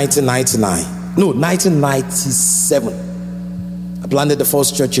since 1999. No, 1997. I planted the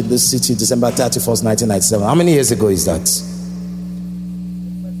first church in this city, December 31st, 1997. How many years ago is that?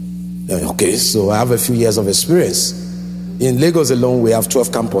 Okay, so I have a few years of experience. In Lagos alone, we have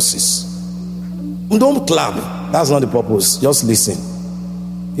 12 campuses. Don't clap. That's not the purpose. Just listen.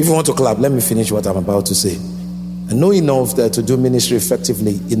 If you want to clap, let me finish what I'm about to say. I know enough that to do ministry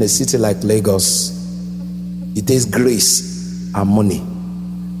effectively in a city like Lagos, it takes grace and money.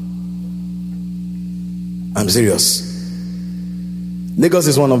 I'm serious. Lagos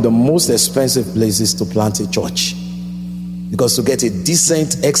is one of the most expensive places to plant a church, because to get a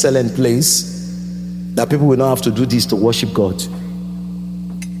decent, excellent place that people will not have to do this to worship God,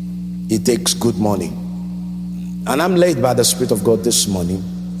 it takes good money. And I'm led by the Spirit of God this morning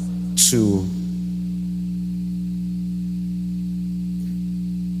to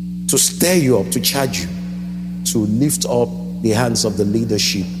stir you up, to charge you, to lift up the hands of the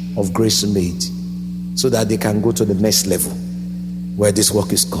leadership of Gracemade so that they can go to the next level where this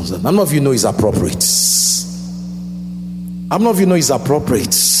work is concerned. None of you know it's appropriate. None of you know it's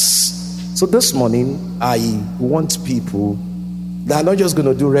appropriate. So this morning, I want people that are not just going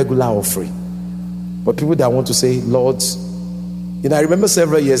to do regular offering, but people that want to say, Lord, I remember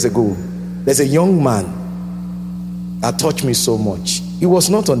several years ago, there's a young man that touched me so much. He was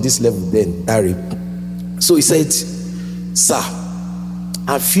not on this level then, Harry. So he said, sir,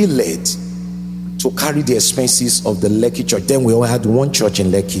 I feel led to carry the expenses of the Lekki church. Then we all had one church in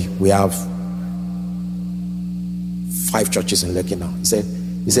Lekki. We have 5 churches in Lekki now. He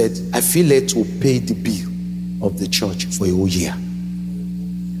said, I feel led to pay the bill of the church for a whole year.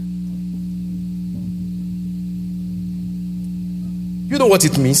 You know what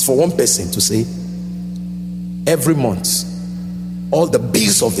it means for one person to say, every month, all the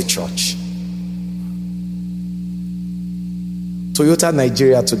bills of the church. Toyota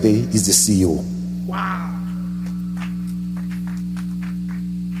Nigeria today is the CEO. Wow.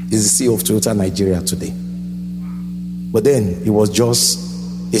 He's the CEO of Toyota Nigeria today. But then he was just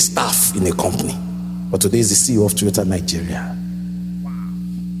a staff in a company. But today is the CEO of Toyota Nigeria.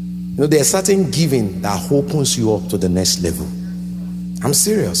 There's certain giving that opens you up to the next level. I'm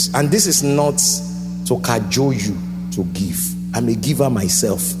serious. And this is not to cajole you to give. I'm a giver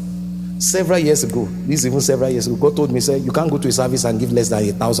myself. Several years ago, this is even several years ago, God told me, say, you can't go to a service and give less than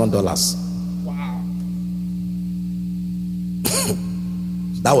 $1,000. Wow.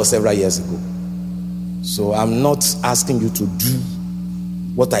 That was several years ago. So I'm not asking you to do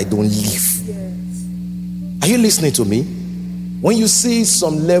what I don't live. Yes. Are you listening to me? When you see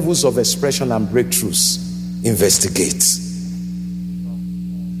some levels of expression and breakthroughs, investigate.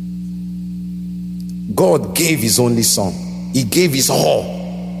 God gave his only son. He gave his all.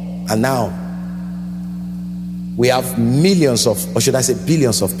 And now we have millions of, or should I say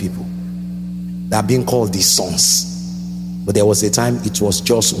billions of people that are being called these sons. But there was a time it was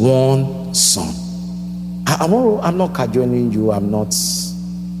just one son. I'm not cajoling you, I'm not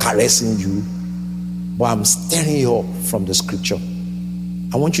caressing you, but I'm stirring you up from the scripture.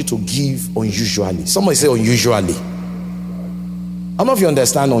 I want you to give unusually. Somebody say unusually. How many of you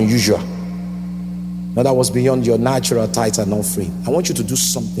understand unusual? Now that was beyond your natural tithe and offering. I want you to do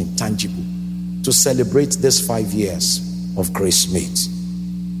something tangible to celebrate this 5 years of Gracemade.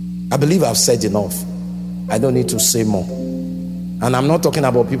 I believe I've said enough. I don't need to say more. And I'm not talking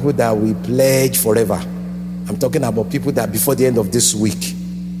about people that we pledge forever. I'm talking about people that before the end of this week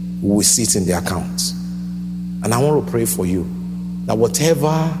we will see it in their accounts. And I want to pray for you that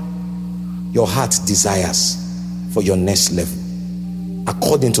whatever your heart desires for your next level,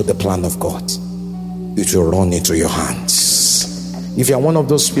 according to the plan of God, it will run into your hands. If you are one of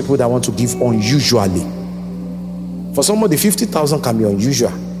those people that want to give unusually, for somebody 50,000 can be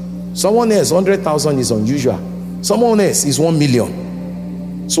unusual. Someone else 100,000 is unusual. Someone else is 1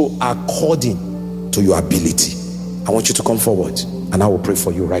 million. So according to your ability, I want you to come forward and I will pray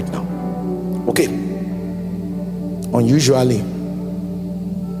for you right now. Okay. Unusually,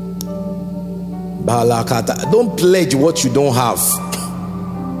 Balakata. Don't pledge what you don't have.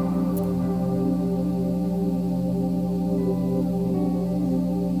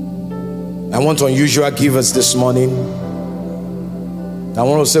 I want unusual givers this morning. I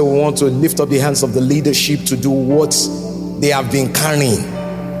want to say we want to lift up the hands of the leadership to do what they have been carrying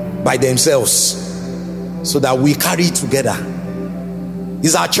by themselves, so that we carry it together.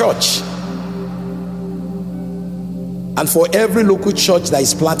 It's our church. And for every local church that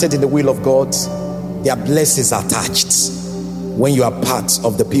is planted in the will of God, their blessings are attached when you are part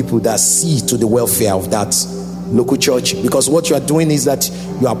of the people that see to the welfare of that local church. Because what you are doing is that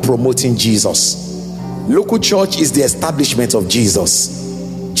you are promoting Jesus. Local church is the establishment of Jesus.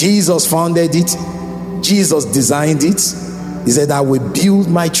 Jesus founded it. Jesus designed it. He said, I will build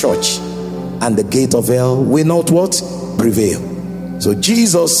my church and the gate of hell will not what? Prevail. So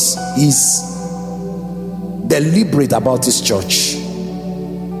Jesus is deliberate about his church.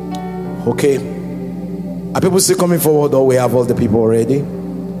 Okay. Are people still coming forward, or we have all the people already?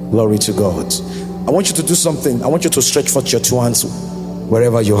 Glory to God. I want you to do something. I want you to stretch forth your two hands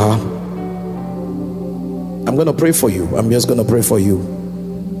wherever you are. I'm going to pray for you. I'm just going to pray for you.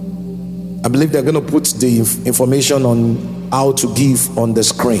 I believe they're going to put the information on how to give on the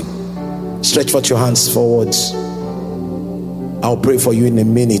screen. Stretch forth your hands forward. I'll pray for you in a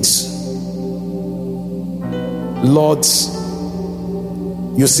minute. Lord,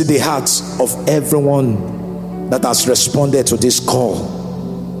 you see the hearts of everyone that has responded to this call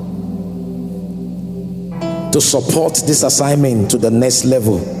to support this assignment to the next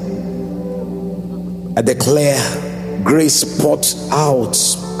level. I declare grace poured out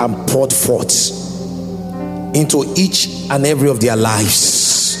and poured forth into each and every of their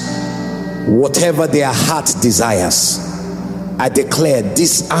lives. Whatever their heart desires, I declare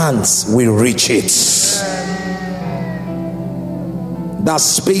these hands will reach it. That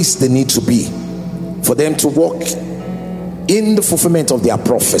space they need to be for them to walk in the fulfillment of their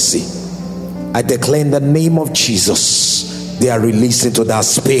prophecy. I declare in the name of Jesus, they are released into that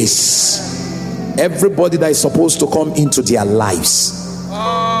space. Everybody that is supposed to come into their lives,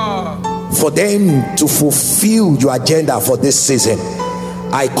 for them to fulfill your agenda for this season,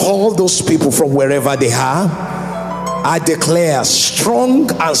 I call those people from wherever they are. I declare strong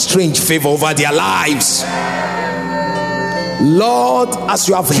and strange favor over their lives. Lord, as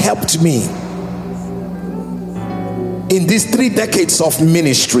you have helped me in these 3 decades of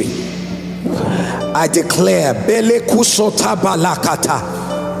ministry, I declare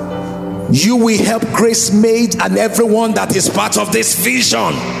you will help Gracemade and everyone that is part of this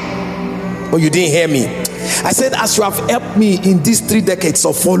vision. Oh, you didn't hear me. I said, as you have helped me in these 3 decades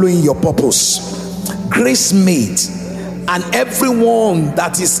of following your purpose, Gracemade and everyone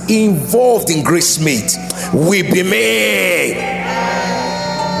that is involved in Gracemade will be made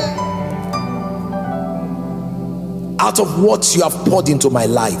out of what you have poured into my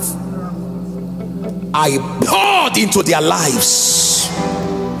life. I poured into their lives.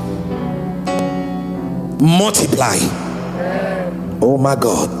 multiply. Oh my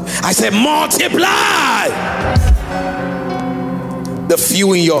God. I said multiply. The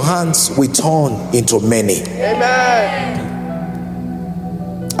few in your hands will turn into many. Amen.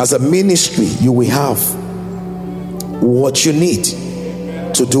 As a ministry, you will have what you need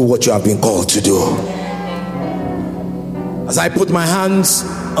to do what you have been called to do. As I put my hands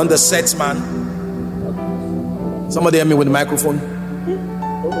on the set man, somebody help me with the microphone.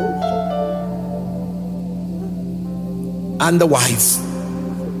 And the wife.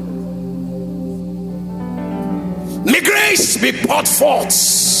 May grace be poured forth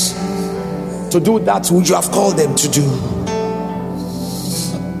to do that which you have called them to do.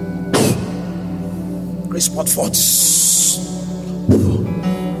 Grace poured forth.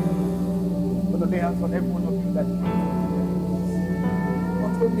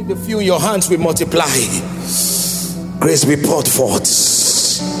 Only the few in your hands will multiply. Grace be poured forth.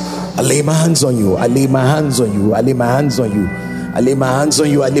 I lay my hands on you. I lay my hands on you. I lay my hands on you. I lay my hands on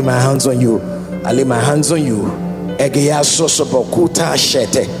you. I lay my hands on you. I lay my hands on you. Egeya sosobo kuta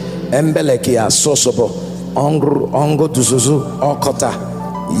shete. Embelekia sosobo. Ongo duzuzu okota.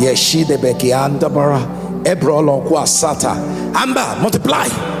 Yeshide beki andabara. Ebrolo kwa sata. Amba, multiply.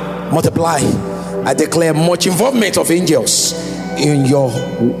 Multiply. I declare much involvement of angels in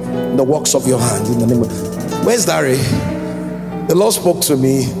the works of your hand. In the name of, where's Dari? The Lord spoke to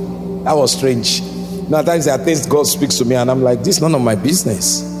me. That was strange. Now, at times there are things God speaks to me and I'm like, this is none of my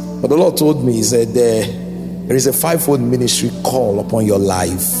business. But the Lord told me, He said, there is a fivefold ministry call upon your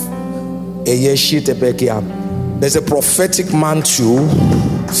life. There's a prophetic mantle.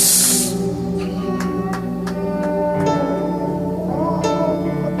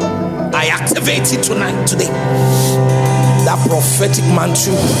 I activate it today. That prophetic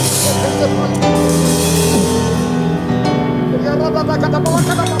mantle.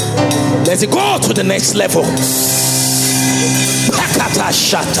 Let it go to the next level.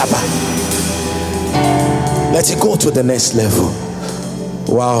 Let it go to the next level.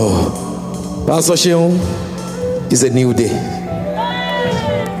 Wow. Pastor Seun, it's a new day.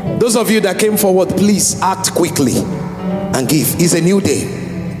 Those of you that came forward, please act quickly and give. It's a new day.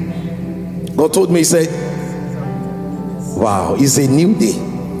 God told me, He said, wow, it's a new day.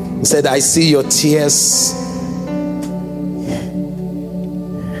 He said, I see your tears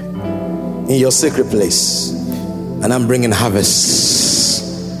in your secret place, and I'm bringing harvest.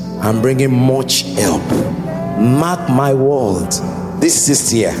 I'm bringing much help. Mark my word. This is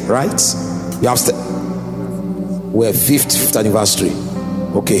 6th year, right? You have we're 5th anniversary.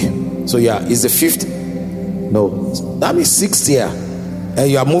 Okay, so yeah, it's the 5th. No, that means 6th year,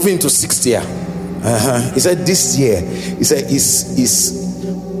 and you are moving to 6th year. He said this year, He said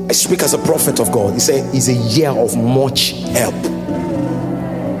I speak as a prophet of God. He said it's a year of much help.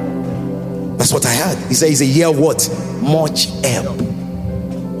 That's what I heard. He said it's a year of what? Much help.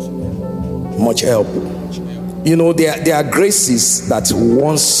 Much help. You know, there are graces that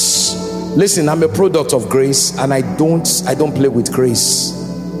once. Listen, I'm a product of grace, and I don't play with grace.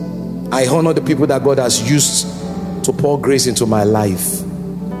 I honor the people that God has used to pour grace into my life.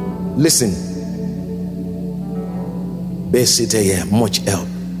 Listen, much help.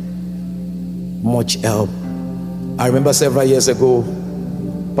 Much help. I remember several years ago,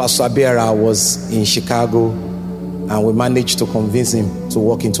 Pastor Abera was in Chicago, and we managed to convince him to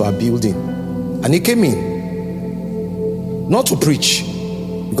walk into our building. And he came in, not to preach,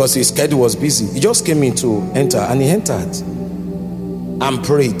 because his schedule was busy. He just came in to enter, and he entered and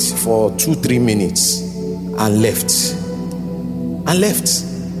prayed for 2-3 minutes and left.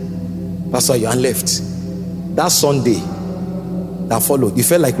 Pastor, and left. That Sunday that followed, it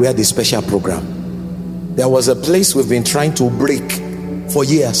felt like we had a special program. There was a place we've been trying to break for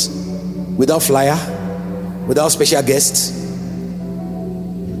years, without flyer, without special guests.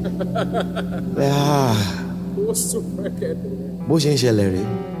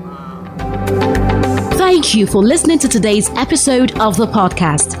 Thank you for listening to today's episode of the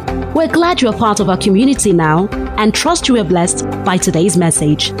podcast. We're glad you're part of our community now and trust you were blessed by today's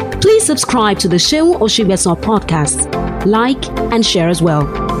message. Please subscribe to the Seun Osigbesan Podcast, like and share as well.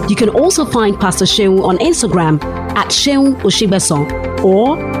 You can also find Pastor Seun on Instagram at Seun Osigbesan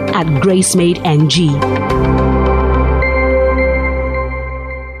or at Gracemade NG.